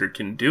character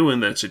can do in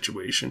that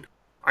situation,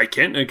 I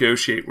can't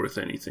negotiate with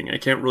anything. I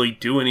can't really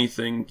do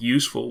anything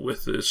useful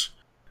with this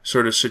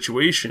sort of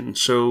situation.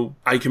 So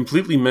I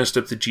completely messed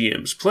up the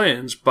GM's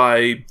plans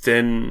by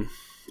then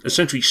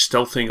essentially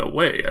stealthing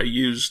away. I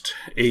used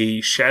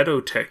a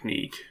shadow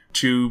technique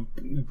to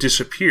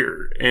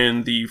disappear,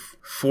 and the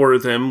 4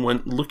 of them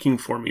went looking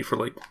for me for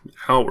like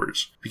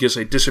hours because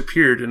I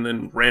disappeared and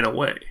then ran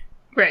away.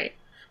 Right.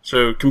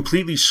 So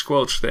completely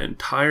squelched the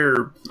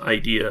entire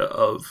idea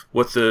of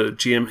what the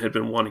GM had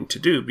been wanting to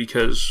do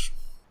because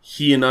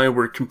he and I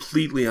were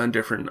completely on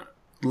different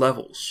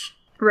levels.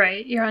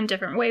 Right, you're on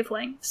different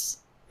wavelengths.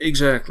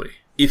 Exactly.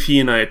 If he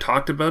and I had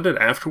talked about it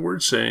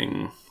afterwards,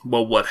 saying,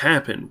 well, what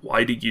happened?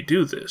 Why did you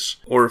do this?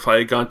 Or if I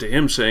had gone to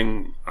him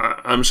saying,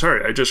 I'm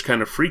sorry, I just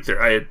kind of freaked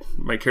there.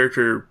 My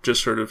character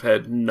just sort of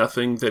had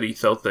nothing that he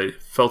felt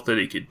that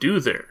he could do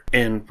there.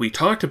 And we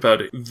talked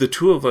about it. The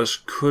two of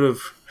us could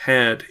have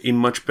had a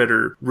much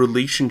better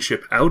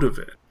relationship out of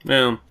it.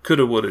 Now,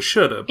 coulda, woulda,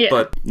 shoulda, Yeah.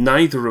 but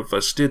neither of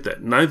us did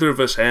that. Neither of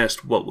us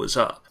asked what was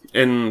up.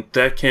 And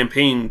that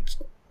campaign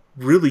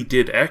really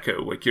did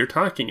echo what you're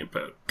talking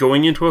about.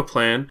 Going into a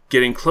plan,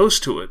 getting close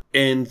to it,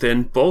 and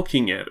then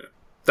bulking at it.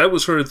 That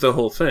was sort of the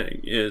whole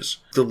thing, is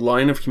the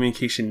line of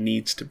communication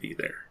needs to be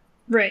there.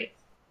 Right.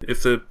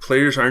 If the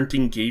players aren't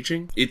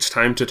engaging, it's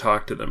time to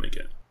talk to them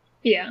again.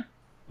 Yeah.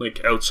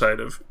 Like, outside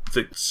of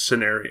the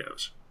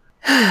scenarios.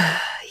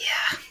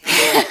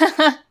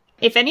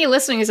 If any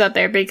listeners out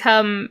there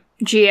become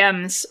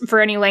GMs for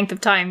any length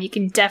of time, you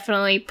can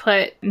definitely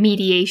put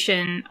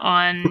mediation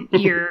on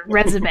your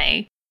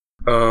resume.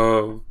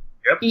 Oh,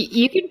 yep.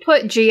 You can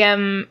put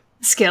GM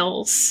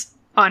skills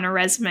on a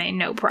resume,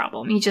 no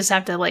problem. You just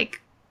have to,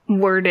 like,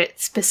 word it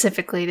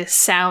specifically to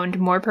sound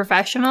more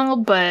professional,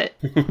 but,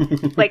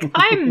 like,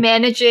 I'm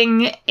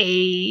managing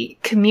a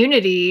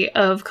community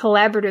of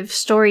collaborative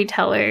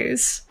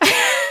storytellers.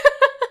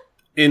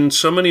 In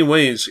so many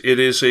ways, it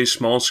is a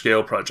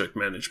small-scale project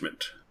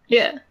management.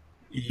 Yeah.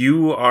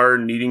 You are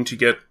needing to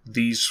get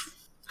these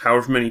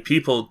however many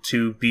people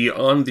to be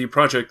on the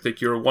project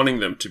that you're wanting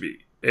them to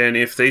be. And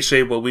if they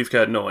say, well, we've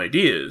got no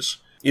ideas,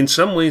 in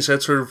some ways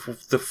that's sort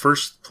of the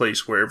first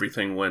place where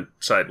everything went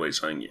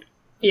sideways on you.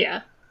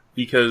 Yeah.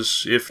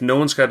 Because if no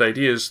one's got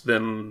ideas,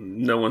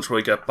 then no one's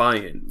really got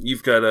buy-in.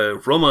 You've got a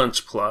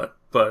romance plot,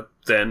 but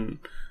then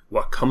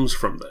what comes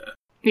from that?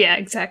 Yeah,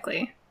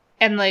 exactly.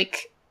 And,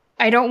 like,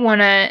 I don't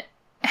want to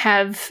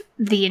have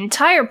the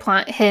entire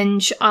plot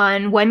hinge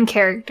on one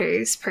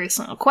character's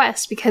personal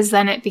quest, because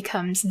then it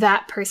becomes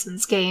that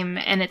person's game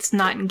and it's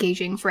not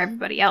engaging for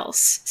everybody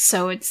else.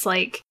 So it's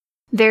like,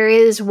 there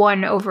is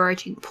one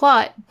overarching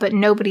plot, but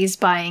nobody's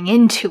buying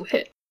into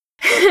it.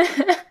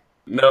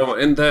 No,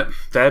 and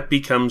that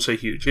becomes a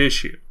huge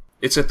issue.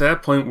 It's at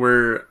that point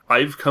where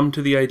I've come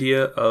to the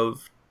idea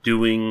of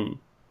doing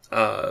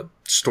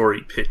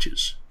story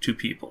pitches to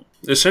people.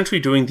 Essentially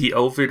doing the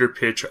elevator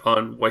pitch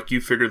on what you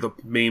figure the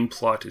main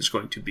plot is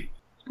going to be.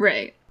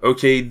 Right.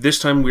 Okay, this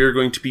time we are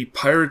going to be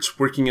pirates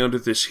working out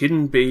of this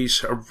hidden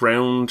base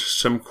around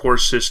some core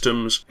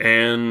systems,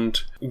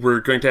 and we're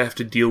going to have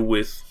to deal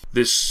with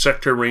this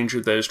sector ranger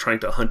that is trying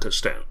to hunt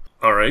us down.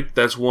 Alright,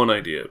 that's one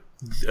idea.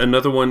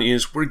 Another one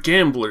is we're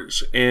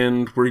gamblers,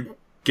 and we're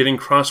getting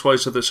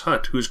crosswise of this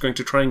hut, who's going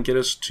to try and get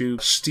us to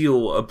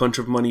steal a bunch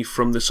of money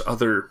from this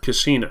other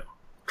casino.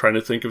 Trying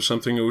to think of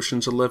something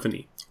Ocean's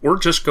 11-y. Or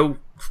just go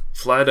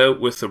flat out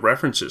with the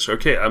references.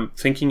 Okay, I'm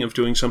thinking of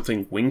doing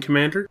something Wing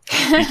Commander,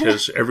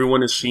 because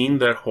everyone has seen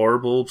that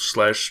horrible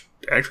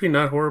 / actually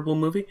not horrible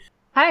movie.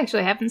 I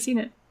actually haven't seen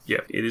it. Yeah,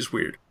 it is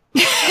weird.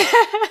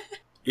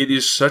 It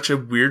is such a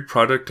weird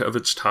product of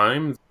its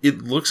time.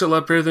 It looks a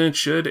lot better than it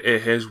should.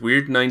 It has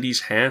weird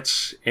 90s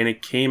hats, and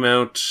it came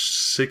out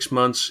 6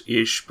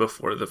 months-ish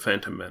before The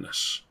Phantom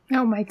Menace.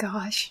 Oh my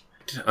gosh.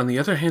 On the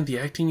other hand, the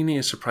acting in it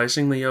is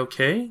surprisingly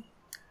okay.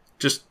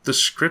 Just the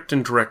script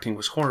and directing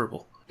was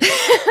horrible.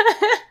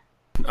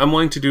 I'm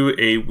wanting to do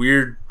a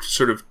weird,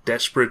 sort of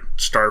desperate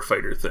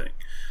starfighter thing.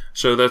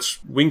 So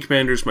that's Wing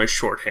Commander's my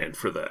shorthand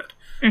for that.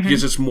 Mm-hmm.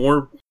 Because it's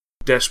more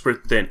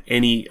desperate than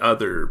any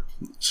other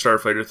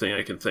starfighter thing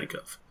I can think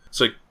of.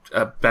 It's like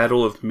a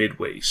Battle of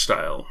Midway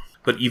style,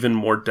 but even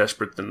more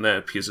desperate than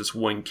that because it's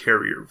one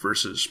carrier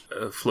versus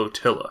a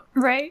flotilla.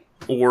 Right.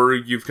 Or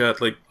you've got,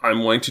 like,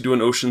 I'm wanting to do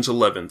an Ocean's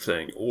 11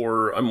 thing,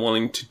 or I'm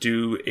wanting to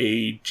do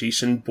a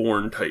Jason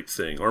Bourne type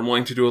thing, or I'm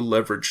wanting to do a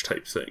Leverage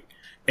type thing.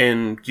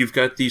 And you've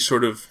got these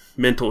sort of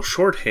mental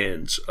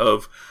shorthands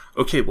of,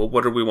 okay, well,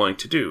 what are we wanting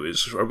to do?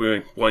 Are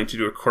we wanting to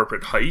do a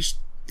corporate heist,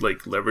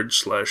 like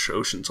Leverage /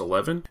 Ocean's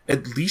 11?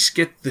 At least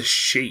get the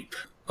shape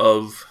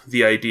of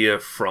the idea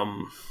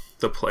from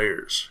the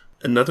players.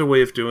 Another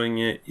way of doing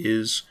it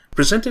is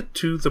present it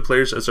to the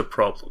players as a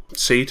problem.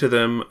 Say to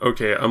them,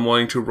 okay, I'm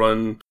wanting to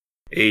run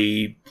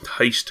a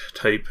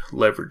heist-type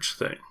Leverage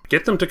thing.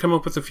 Get them to come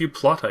up with a few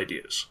plot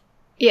ideas.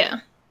 Yeah.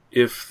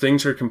 If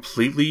things are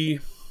completely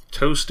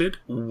toasted,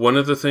 one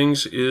of the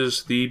things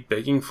is the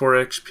begging for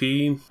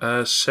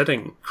XP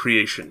setting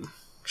creation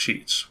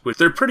sheets, which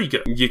they're pretty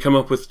good. You come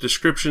up with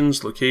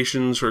descriptions,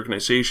 locations,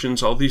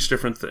 organizations, all these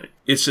different things.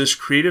 It's this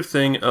creative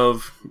thing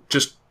of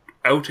just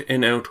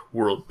out-and-out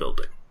world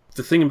building.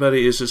 The thing about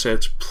it is that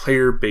it's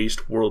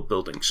player-based world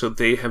building, so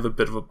they have a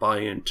bit of a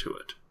buy-in to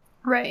it.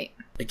 Right.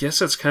 I guess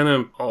that's kind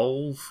of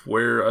all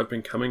where I've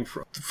been coming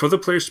from. For the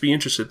players to be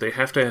interested, they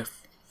have to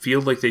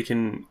feel like they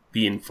can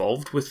be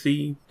involved with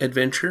the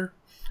adventure,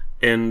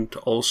 and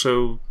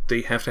also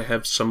they have to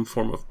have some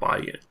form of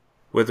buy-in.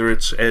 Whether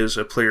it's as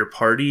a player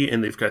party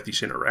and they've got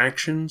these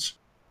interactions,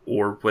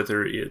 or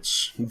whether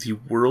it's the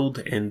world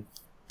and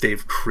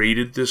they've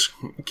created this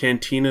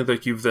cantina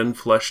that you've then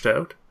fleshed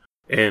out,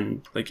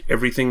 and like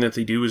everything that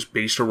they do is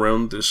based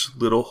around this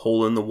little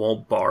hole-in-the-wall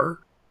bar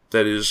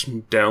that is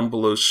down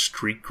below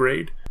street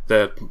grade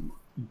that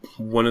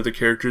one of the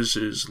characters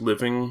is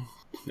living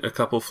a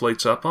couple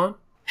flights up on.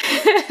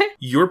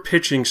 You're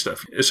pitching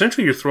stuff.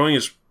 Essentially, you're throwing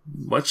as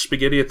much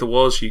spaghetti at the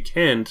wall as you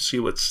can to see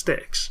what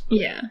sticks.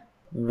 Yeah.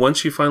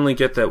 once you finally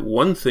get that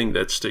one thing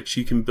that sticks,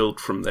 you can build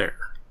from there.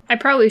 I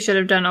probably should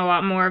have done a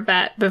lot more of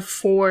that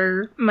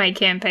before my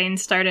campaign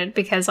started,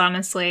 because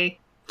honestly,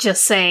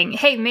 just saying,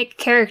 hey, make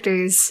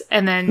characters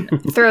and then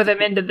throw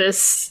them into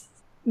this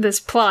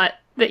plot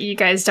that you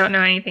guys don't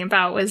know anything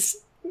about was,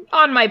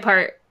 on my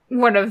part,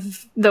 one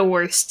of the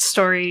worst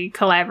story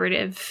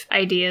collaborative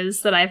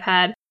ideas that I've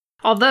had.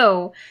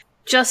 Although,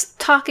 just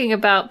talking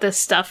about this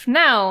stuff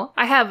now,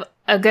 I have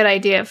a good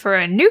idea for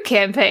a new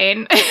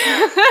campaign.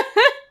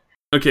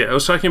 Okay, I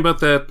was talking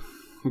about that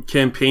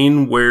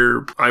campaign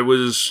where I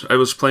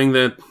was playing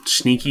that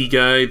sneaky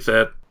guy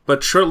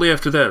but shortly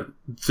after that,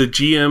 the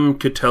GM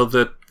could tell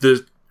that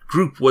the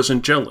group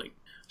wasn't gelling,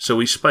 so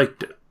he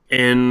spiked it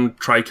and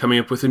tried coming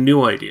up with a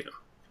new idea.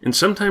 And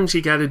sometimes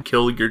you gotta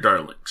kill your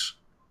darlings.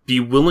 Be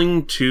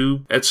willing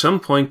to, at some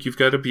point, you've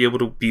got to be able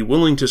to be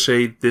willing to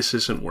say, this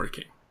isn't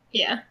working.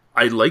 Yeah.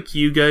 I like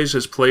you guys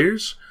as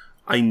players.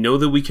 I know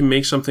that we can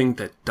make something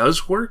that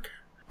does work,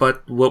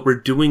 but what we're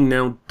doing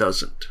now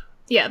doesn't.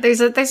 Yeah,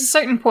 there's a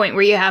certain point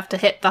where you have to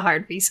hit the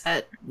hard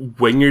reset.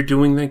 When you're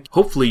doing that,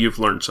 hopefully you've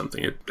learned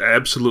something. It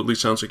absolutely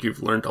sounds like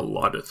you've learned a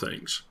lot of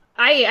things.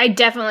 I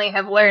definitely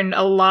have learned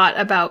a lot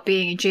about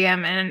being a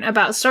GM and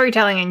about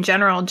storytelling in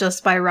general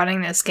just by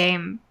running this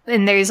game.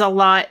 And there's a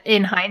lot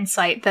in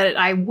hindsight that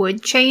I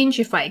would change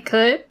if I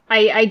could.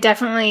 I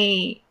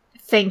definitely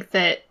think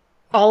that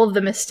all of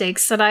the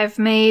mistakes that I've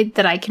made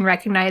that I can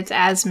recognize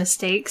as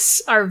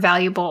mistakes are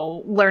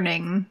valuable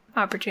learning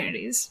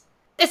opportunities.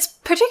 It's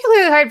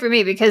particularly hard for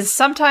me because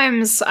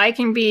sometimes I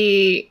can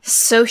be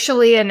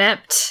socially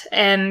inept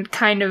and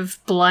kind of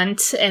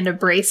blunt and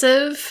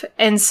abrasive.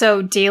 And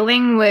so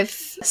dealing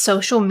with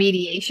social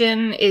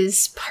mediation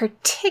is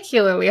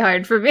particularly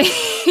hard for me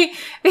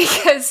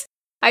because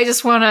I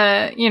just want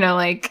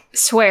to,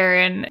 swear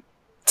and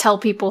tell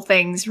people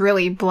things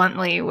really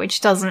bluntly,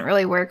 which doesn't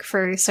really work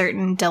for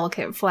certain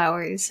delicate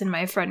flowers in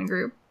my friend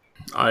group.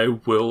 I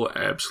will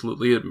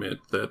absolutely admit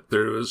that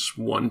there was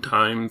one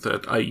time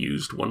that I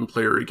used one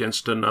player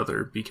against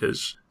another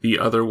because the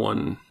other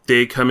one,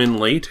 they come in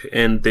late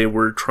and they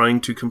were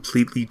trying to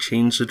completely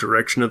change the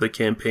direction of the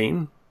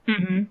campaign.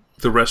 Mm-hmm.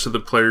 The rest of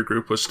the player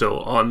group was still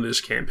on this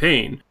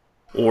campaign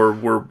or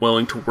were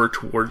willing to work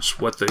towards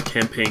what the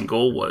campaign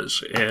goal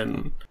was.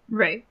 And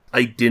right.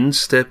 I didn't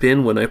step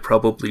in when I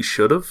probably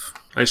should have.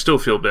 I still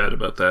feel bad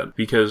about that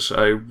because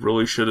I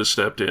really should have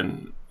stepped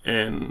in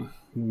and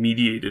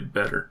mediated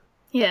better.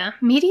 Yeah,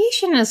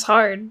 mediation is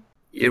hard.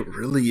 It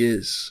really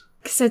is.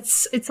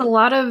 Because it's a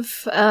lot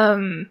of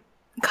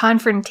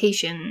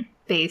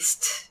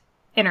confrontation-based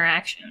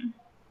interaction.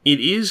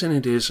 It is and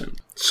it isn't.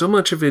 So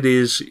much of it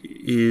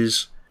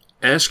is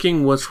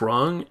asking what's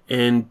wrong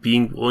and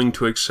being willing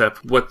to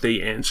accept what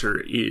the answer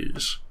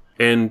is.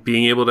 And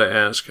being able to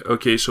ask,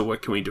 okay, so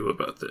what can we do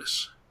about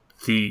this?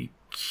 The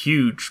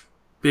huge,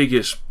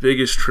 biggest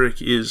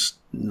trick is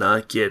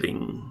not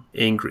getting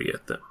angry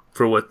at them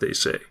for what they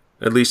say.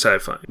 At least I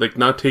find.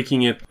 Not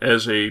taking it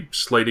as a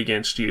slight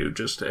against you,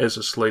 just as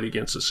a slight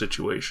against the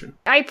situation.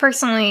 I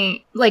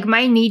personally,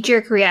 my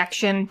knee-jerk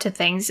reaction to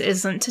things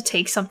isn't to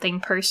take something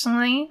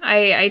personally.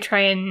 I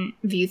try and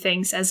view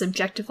things as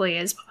objectively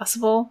as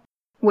possible,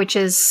 which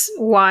is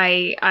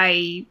why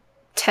I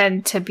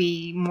tend to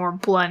be more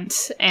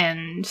blunt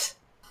and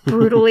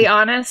brutally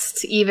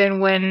honest, even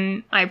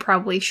when I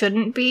probably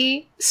shouldn't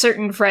be.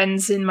 Certain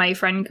friends in my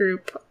friend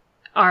group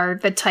are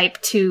the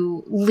type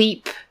to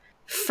leap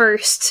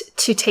first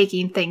to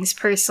taking things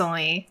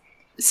personally.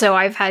 So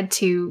I've had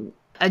to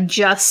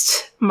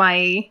adjust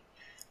my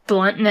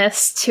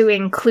bluntness to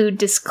include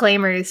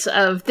disclaimers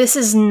of, this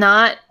is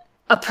not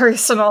a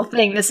personal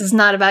thing. This is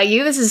not about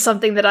you. This is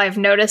something that I've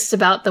noticed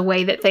about the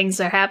way that things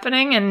are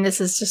happening, and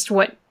this is just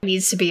what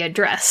needs to be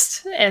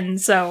addressed. And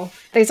so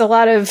there's a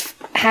lot of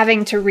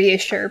having to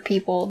reassure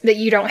people that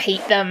you don't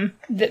hate them,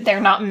 that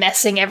they're not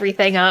messing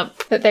everything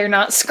up, that they're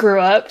not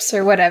screw-ups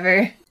or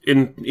whatever.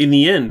 In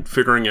the end,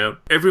 figuring out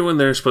everyone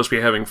there is supposed to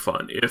be having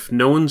fun. If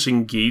no one's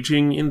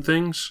engaging in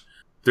things,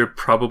 they're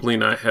probably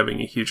not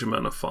having a huge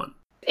amount of fun.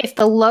 If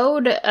the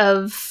load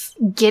of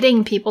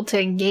getting people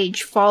to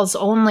engage falls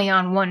only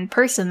on one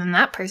person, then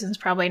that person's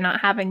probably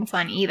not having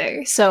fun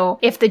either. So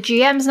if the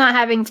GM's not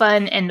having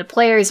fun and the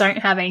players aren't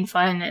having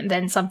fun,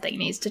 then something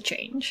needs to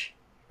change.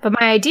 But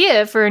my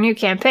idea for a new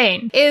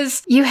campaign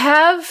is you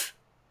have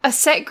a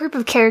set group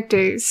of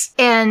characters,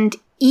 and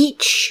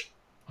each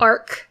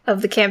arc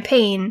of the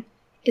campaign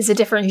is a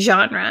different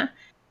genre.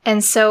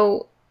 And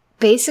so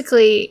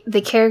basically the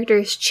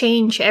characters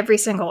change every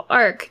single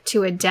arc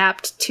to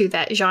adapt to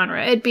that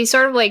genre. It'd be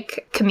sort of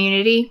like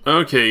Community.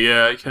 Okay,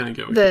 yeah, I kind of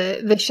get what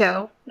the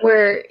show,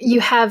 where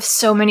you have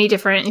so many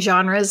different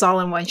genres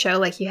all in one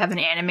show. You have an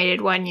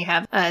animated one, you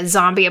have a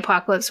zombie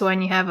apocalypse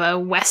one, you have a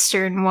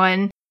western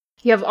one.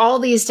 You have all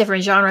these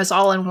different genres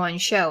all in one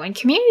show. And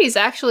Community is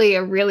actually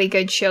a really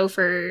good show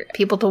for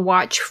people to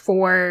watch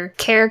for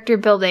character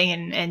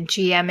building and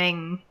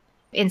GMing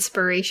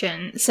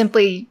inspiration,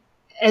 simply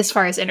as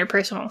far as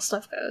interpersonal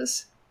stuff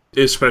goes.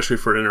 Especially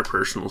for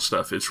interpersonal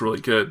stuff, it's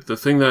really good. The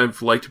thing that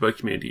I've liked about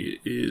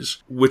Community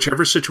is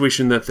whichever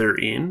situation that they're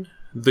in,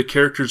 the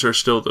characters are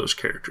still those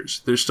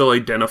characters. They're still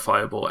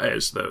identifiable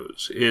as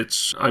those.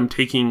 I'm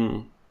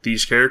taking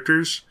these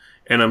characters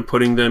and I'm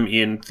putting them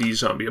in the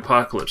zombie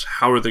apocalypse.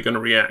 How are they going to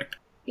react?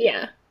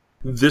 Yeah.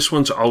 This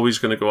one's always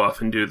going to go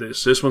off and do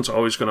this. This one's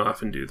always going to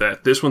off and do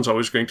that. This one's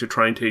always going to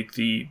try and take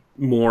the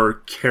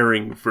more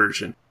caring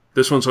version.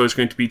 This one's always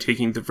going to be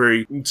taking the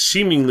very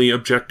seemingly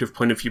objective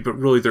point of view, but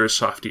really they're a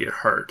softie at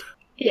heart.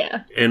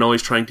 Yeah. And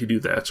always trying to do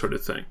that sort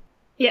of thing.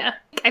 Yeah.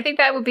 I think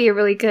that would be a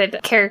really good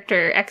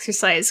character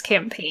exercise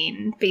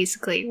campaign,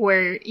 basically,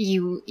 where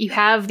you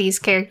have these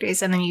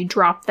characters and then you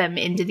drop them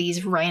into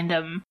these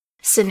random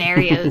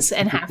scenarios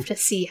and have to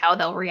see how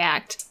they'll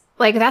react.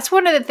 Like, that's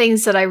one of the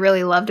things that I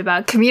really loved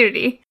about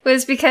Community,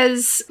 was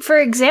because, for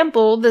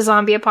example, the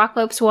zombie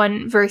apocalypse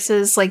one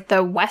versus, like,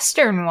 the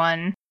Western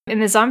one. In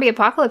the zombie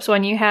apocalypse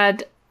one, you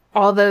had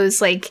all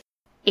those, like,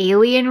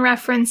 alien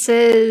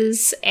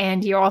references,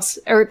 and you also,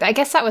 or I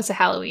guess that was the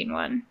Halloween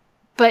one.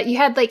 But you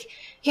had, like,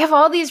 you have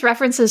all these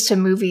references to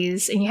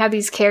movies, and you have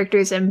these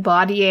characters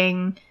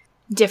embodying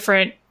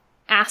different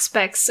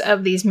aspects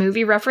of these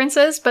movie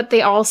references, but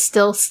they all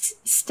still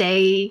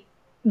stay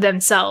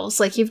themselves.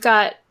 Like, you've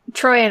got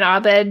Troy and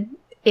Abed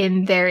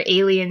in their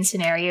alien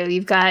scenario.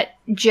 You've got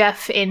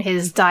Jeff in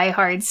his Die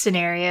Hard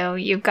scenario.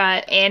 You've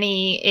got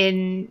Annie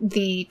in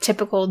the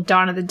typical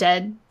Dawn of the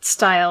Dead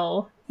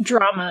style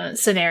drama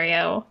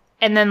scenario.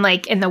 And then,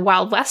 like, in the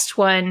Wild West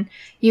one,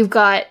 you've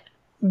got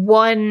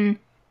one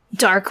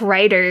dark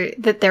writer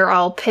that they're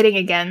all pitting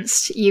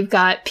against. You've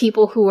got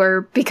people who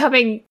are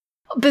becoming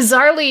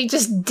bizarrely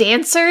just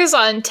dancers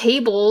on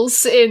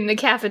tables in the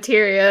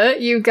cafeteria.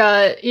 You've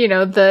got, you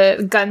know,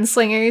 the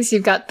gunslingers,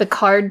 you've got the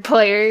card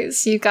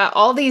players, you've got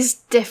all these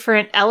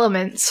different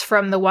elements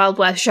from the Wild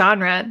West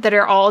genre that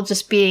are all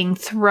just being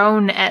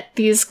thrown at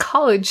these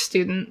college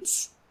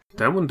students.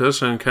 That one does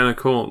sound kind of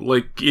cool.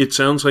 Like, it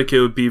sounds like it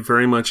would be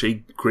very much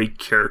a great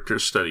character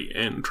study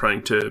and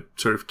trying to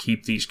sort of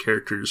keep these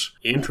characters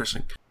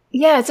interesting.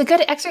 Yeah, it's a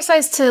good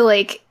exercise to,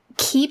 like,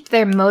 keep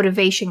their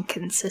motivation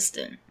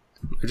consistent.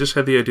 I just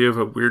had the idea of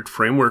a weird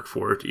framework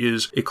for it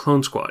is a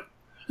clone squad.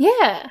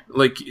 Yeah.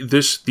 Like,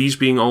 these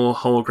being all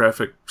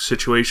holographic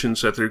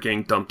situations that they're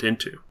getting dumped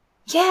into.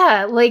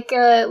 Yeah, like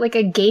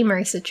a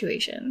gamer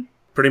situation.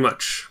 Pretty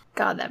much.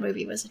 God, that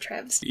movie was a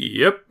travesty.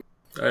 Yep.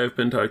 I've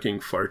been talking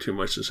far too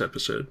much this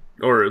episode.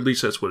 Or at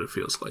least that's what it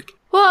feels like.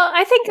 Well,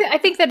 I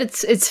think that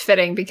it's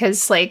fitting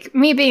because, like,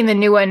 me being the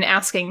new one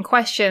asking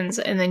questions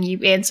and then you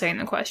answering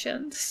the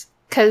questions.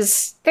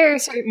 Because there are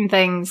certain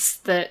things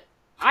that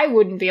I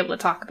wouldn't be able to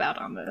talk about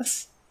on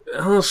this.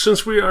 Well,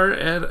 since we are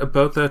at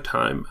about that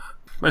time,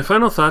 my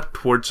final thought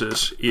towards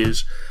this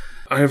is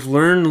I have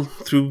learned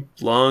through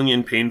long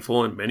and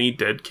painful and many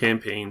dead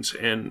campaigns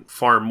and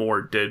far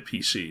more dead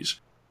PCs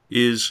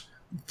is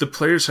the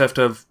players have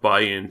to have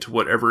buy-in to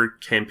whatever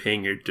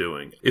campaign you're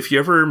doing. If you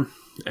ever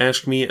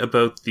ask me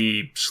about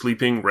the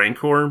Sleeping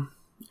Rancor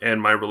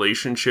and my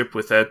relationship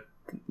with that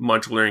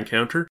modular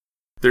encounter,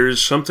 there's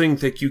something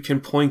that you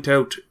can point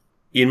out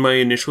in my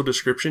initial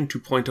description to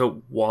point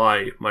out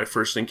why my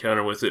first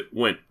encounter with it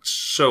went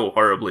so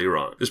horribly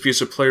wrong. It's because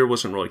the player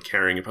wasn't really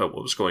caring about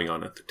what was going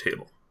on at the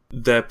table.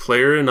 That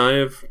player and I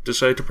have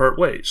decided to part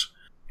ways.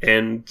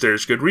 And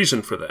there's good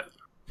reason for that.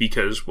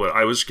 Because what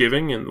I was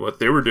giving and what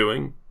they were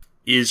doing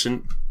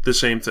isn't the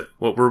same thing.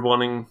 What we're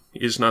wanting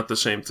is not the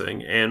same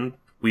thing. And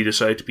we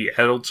decided to be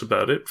adults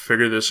about it,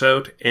 figure this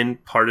out,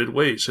 and parted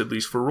ways, at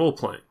least for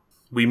role-playing.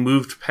 We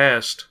moved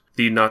past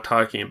the not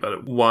talking about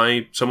it,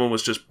 why someone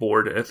was just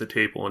bored at the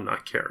table and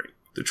not caring.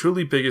 The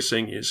truly biggest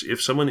thing is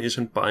if someone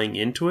isn't buying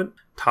into it,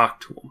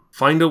 talk to them.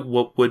 Find out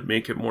what would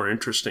make it more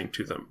interesting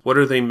to them. What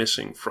are they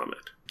missing from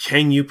it?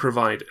 Can you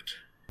provide it?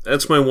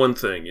 That's my one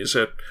thing, is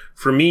that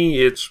for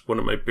me, it's one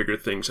of my bigger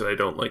things that I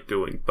don't like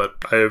doing, but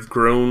I have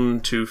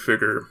grown to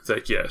figure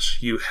that yes,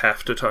 you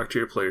have to talk to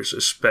your players,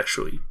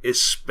 especially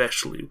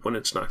when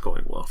it's not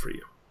going well for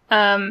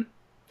you.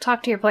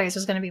 Talk to your players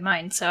was going to be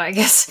mine, so I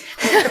guess.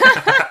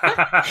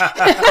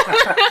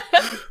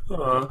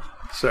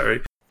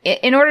 Sorry.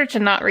 In order to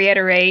not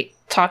reiterate,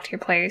 talk to your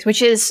players,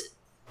 which is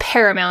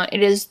paramount.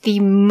 It is the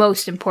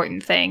most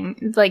important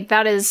thing. Like,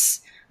 that is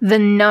the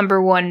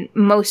number one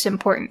most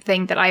important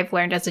thing that I've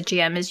learned as a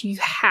GM is you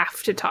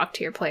have to talk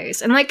to your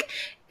players. And, like,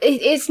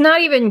 it's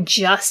not even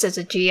just as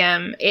a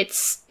GM,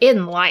 it's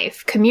in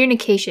life.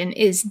 Communication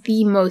is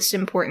the most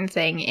important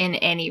thing in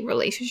any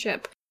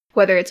relationship.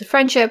 Whether it's a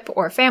friendship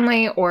or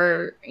family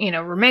or, you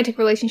know, romantic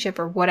relationship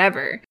or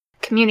whatever,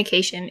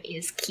 communication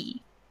is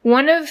key.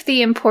 One of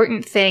the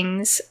important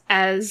things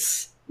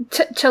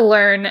to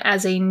learn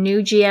as a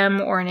new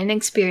GM or an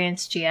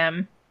inexperienced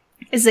GM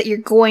is that you're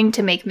going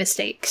to make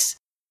mistakes.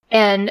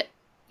 And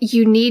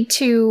you need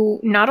to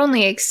not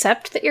only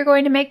accept that you're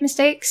going to make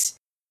mistakes,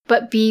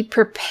 but be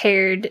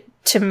prepared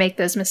to make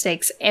those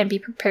mistakes and be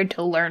prepared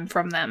to learn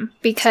from them.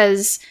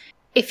 Because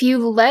if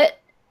you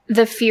let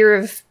the fear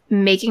of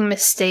making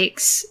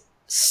mistakes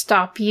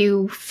stop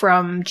you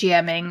from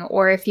GMing,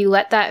 or if you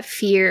let that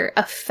fear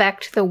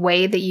affect the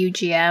way that you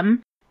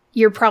GM,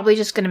 you're probably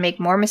just going to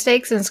make more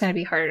mistakes and it's going to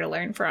be harder to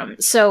learn from.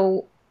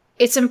 So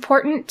it's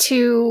important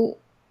to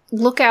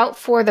look out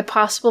for the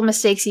possible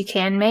mistakes you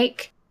can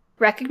make,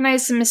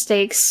 recognize the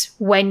mistakes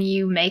when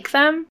you make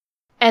them,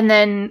 and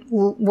then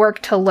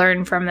work to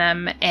learn from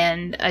them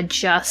and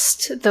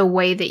adjust the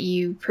way that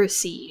you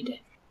proceed.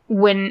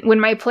 When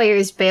my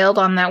players bailed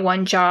on that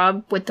one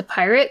job with the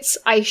pirates,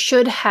 I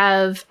should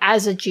have,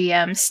 as a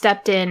GM,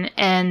 stepped in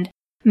and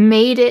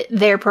made it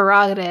their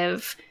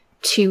prerogative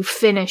to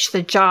finish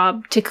the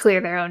job to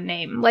clear their own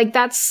name. Like,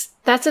 that's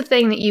a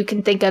thing that you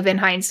can think of in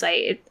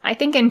hindsight. I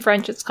think in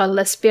French it's called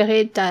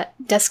l'esprit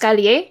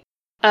d'escalier,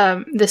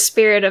 the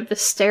spirit of the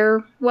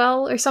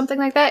stairwell or something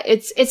like that.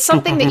 It's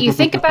something that you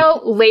think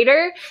about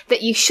later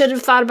that you should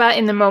have thought about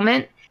in the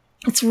moment.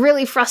 It's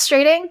really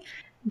frustrating,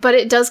 but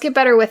it does get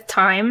better with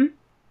time.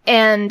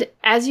 And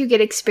as you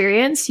get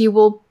experience, you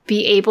will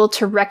be able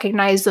to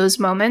recognize those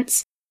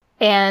moments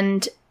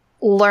and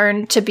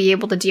learn to be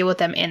able to deal with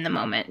them in the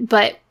moment.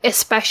 But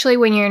especially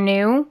when you're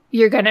new,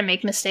 you're going to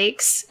make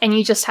mistakes, and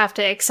you just have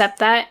to accept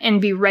that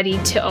and be ready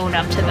to own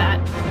up to that.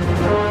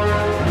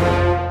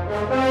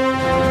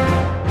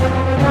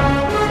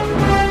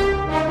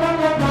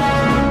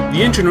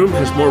 The engine room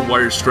has more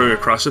wires strung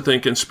across it than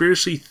a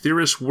conspiracy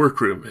theorist's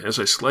workroom as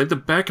I slide the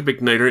backup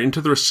igniter into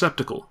the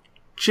receptacle.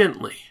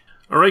 Gently.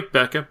 Alright,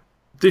 Becca.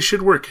 This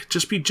should work.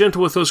 Just be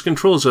gentle with those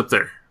controls up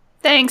there.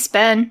 Thanks,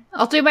 Ben.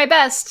 I'll do my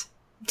best.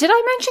 Did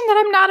I mention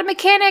that I'm not a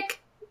mechanic?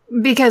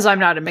 Because I'm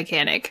not a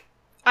mechanic.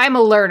 I'm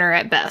a learner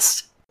at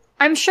best.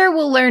 I'm sure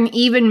we'll learn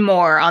even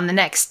more on the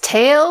next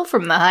Tale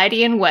from the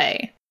Hydian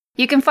Way.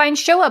 You can find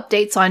show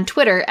updates on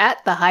Twitter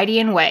at the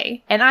Hydian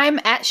Way, and I'm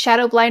at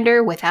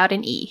Shadowblinder without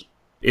an E.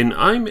 And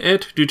I'm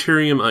at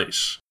Deuterium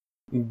Ice.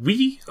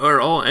 We are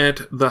all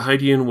at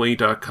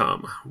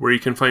thehydianway.com, where you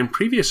can find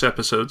previous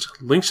episodes,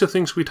 links to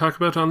things we talk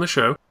about on the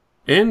show,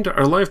 and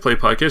our live play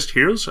podcast,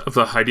 Heroes of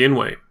the Hydian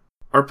Way.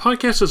 Our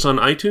podcast is on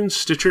iTunes,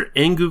 Stitcher,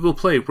 and Google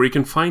Play, where you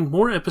can find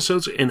more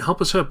episodes and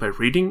help us out by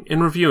reading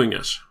and reviewing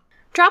us.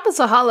 Drop us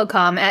a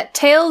holocom at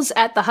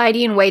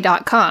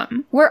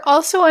tales@thehydianway.com. We're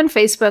also on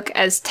Facebook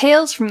as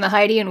Tales from the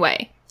Hydian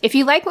Way. If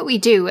you like what we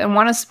do and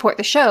want to support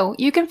the show,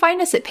 you can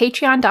find us at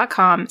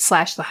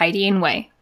patreon.com/thehydianway.